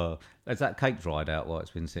 Oh, has that cake dried out while it's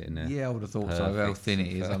been sitting there? Yeah, I would have thought so. How Perfect. thin it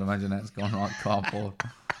is, I'd imagine that's gone like cardboard.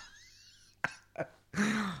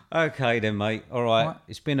 Okay then, mate. All right. Right.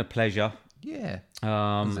 It's been a pleasure. Yeah.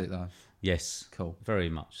 Um, Is it though? Yes. Cool. Very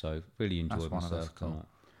much so. Really enjoyed That's one of us, myself cool. tonight.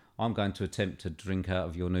 I'm going to attempt to drink out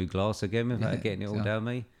of your new glass again without Yeah, getting it all so- down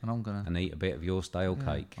me, And I'm gonna. and eat a bit of your stale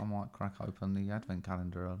cake. I might crack open the advent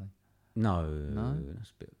calendar early. No, that's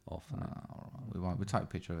a bit off. Isn't it? All right, we won't. We'll take a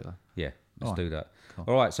picture of it though. Yeah, let's All right. do that. Cool.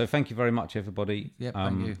 All right, so thank you very much, everybody. Yep,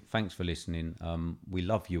 thank you. Thanks for listening. We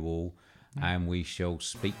love you all, and we shall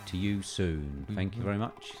speak to you soon. Thank you very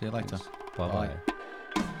much. See you later. Bye bye.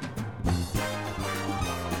 Bye.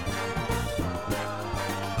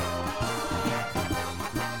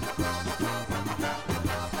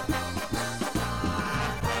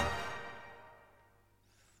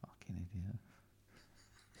 Fucking idiot.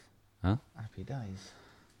 Huh? Happy days.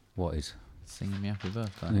 What is? Singing me happy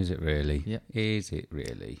birthday. Is it really? Yep. Is it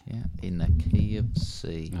really? Yeah, in the key of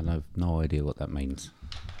C. I have no idea what that means.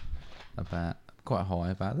 About quite high,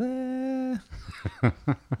 about there.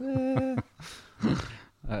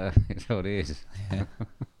 It's what it is.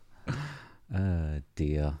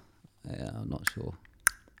 Dear. Yeah, I'm not sure.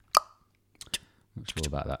 Not sure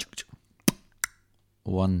about that.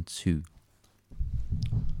 1, 2,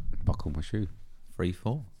 Buckle my shoe. 3,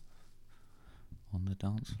 4. On the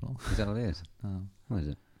dance floor. Is that what it is? No. What is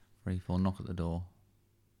it? 3, 4, knock at the door.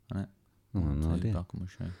 Isn't it? Oh, I have no 2, idea. buckle my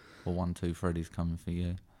shoe. Or 1, 2, Freddy's coming for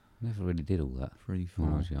you. Never really did all that 3, when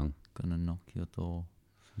I 4, was young. gonna knock your door.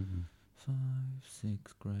 5,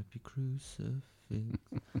 6, grab your crucifix.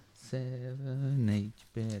 7, 8, you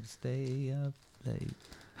better stay up late.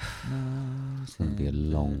 9, It's going to be a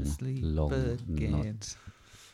 10, long, better sleep long again. night.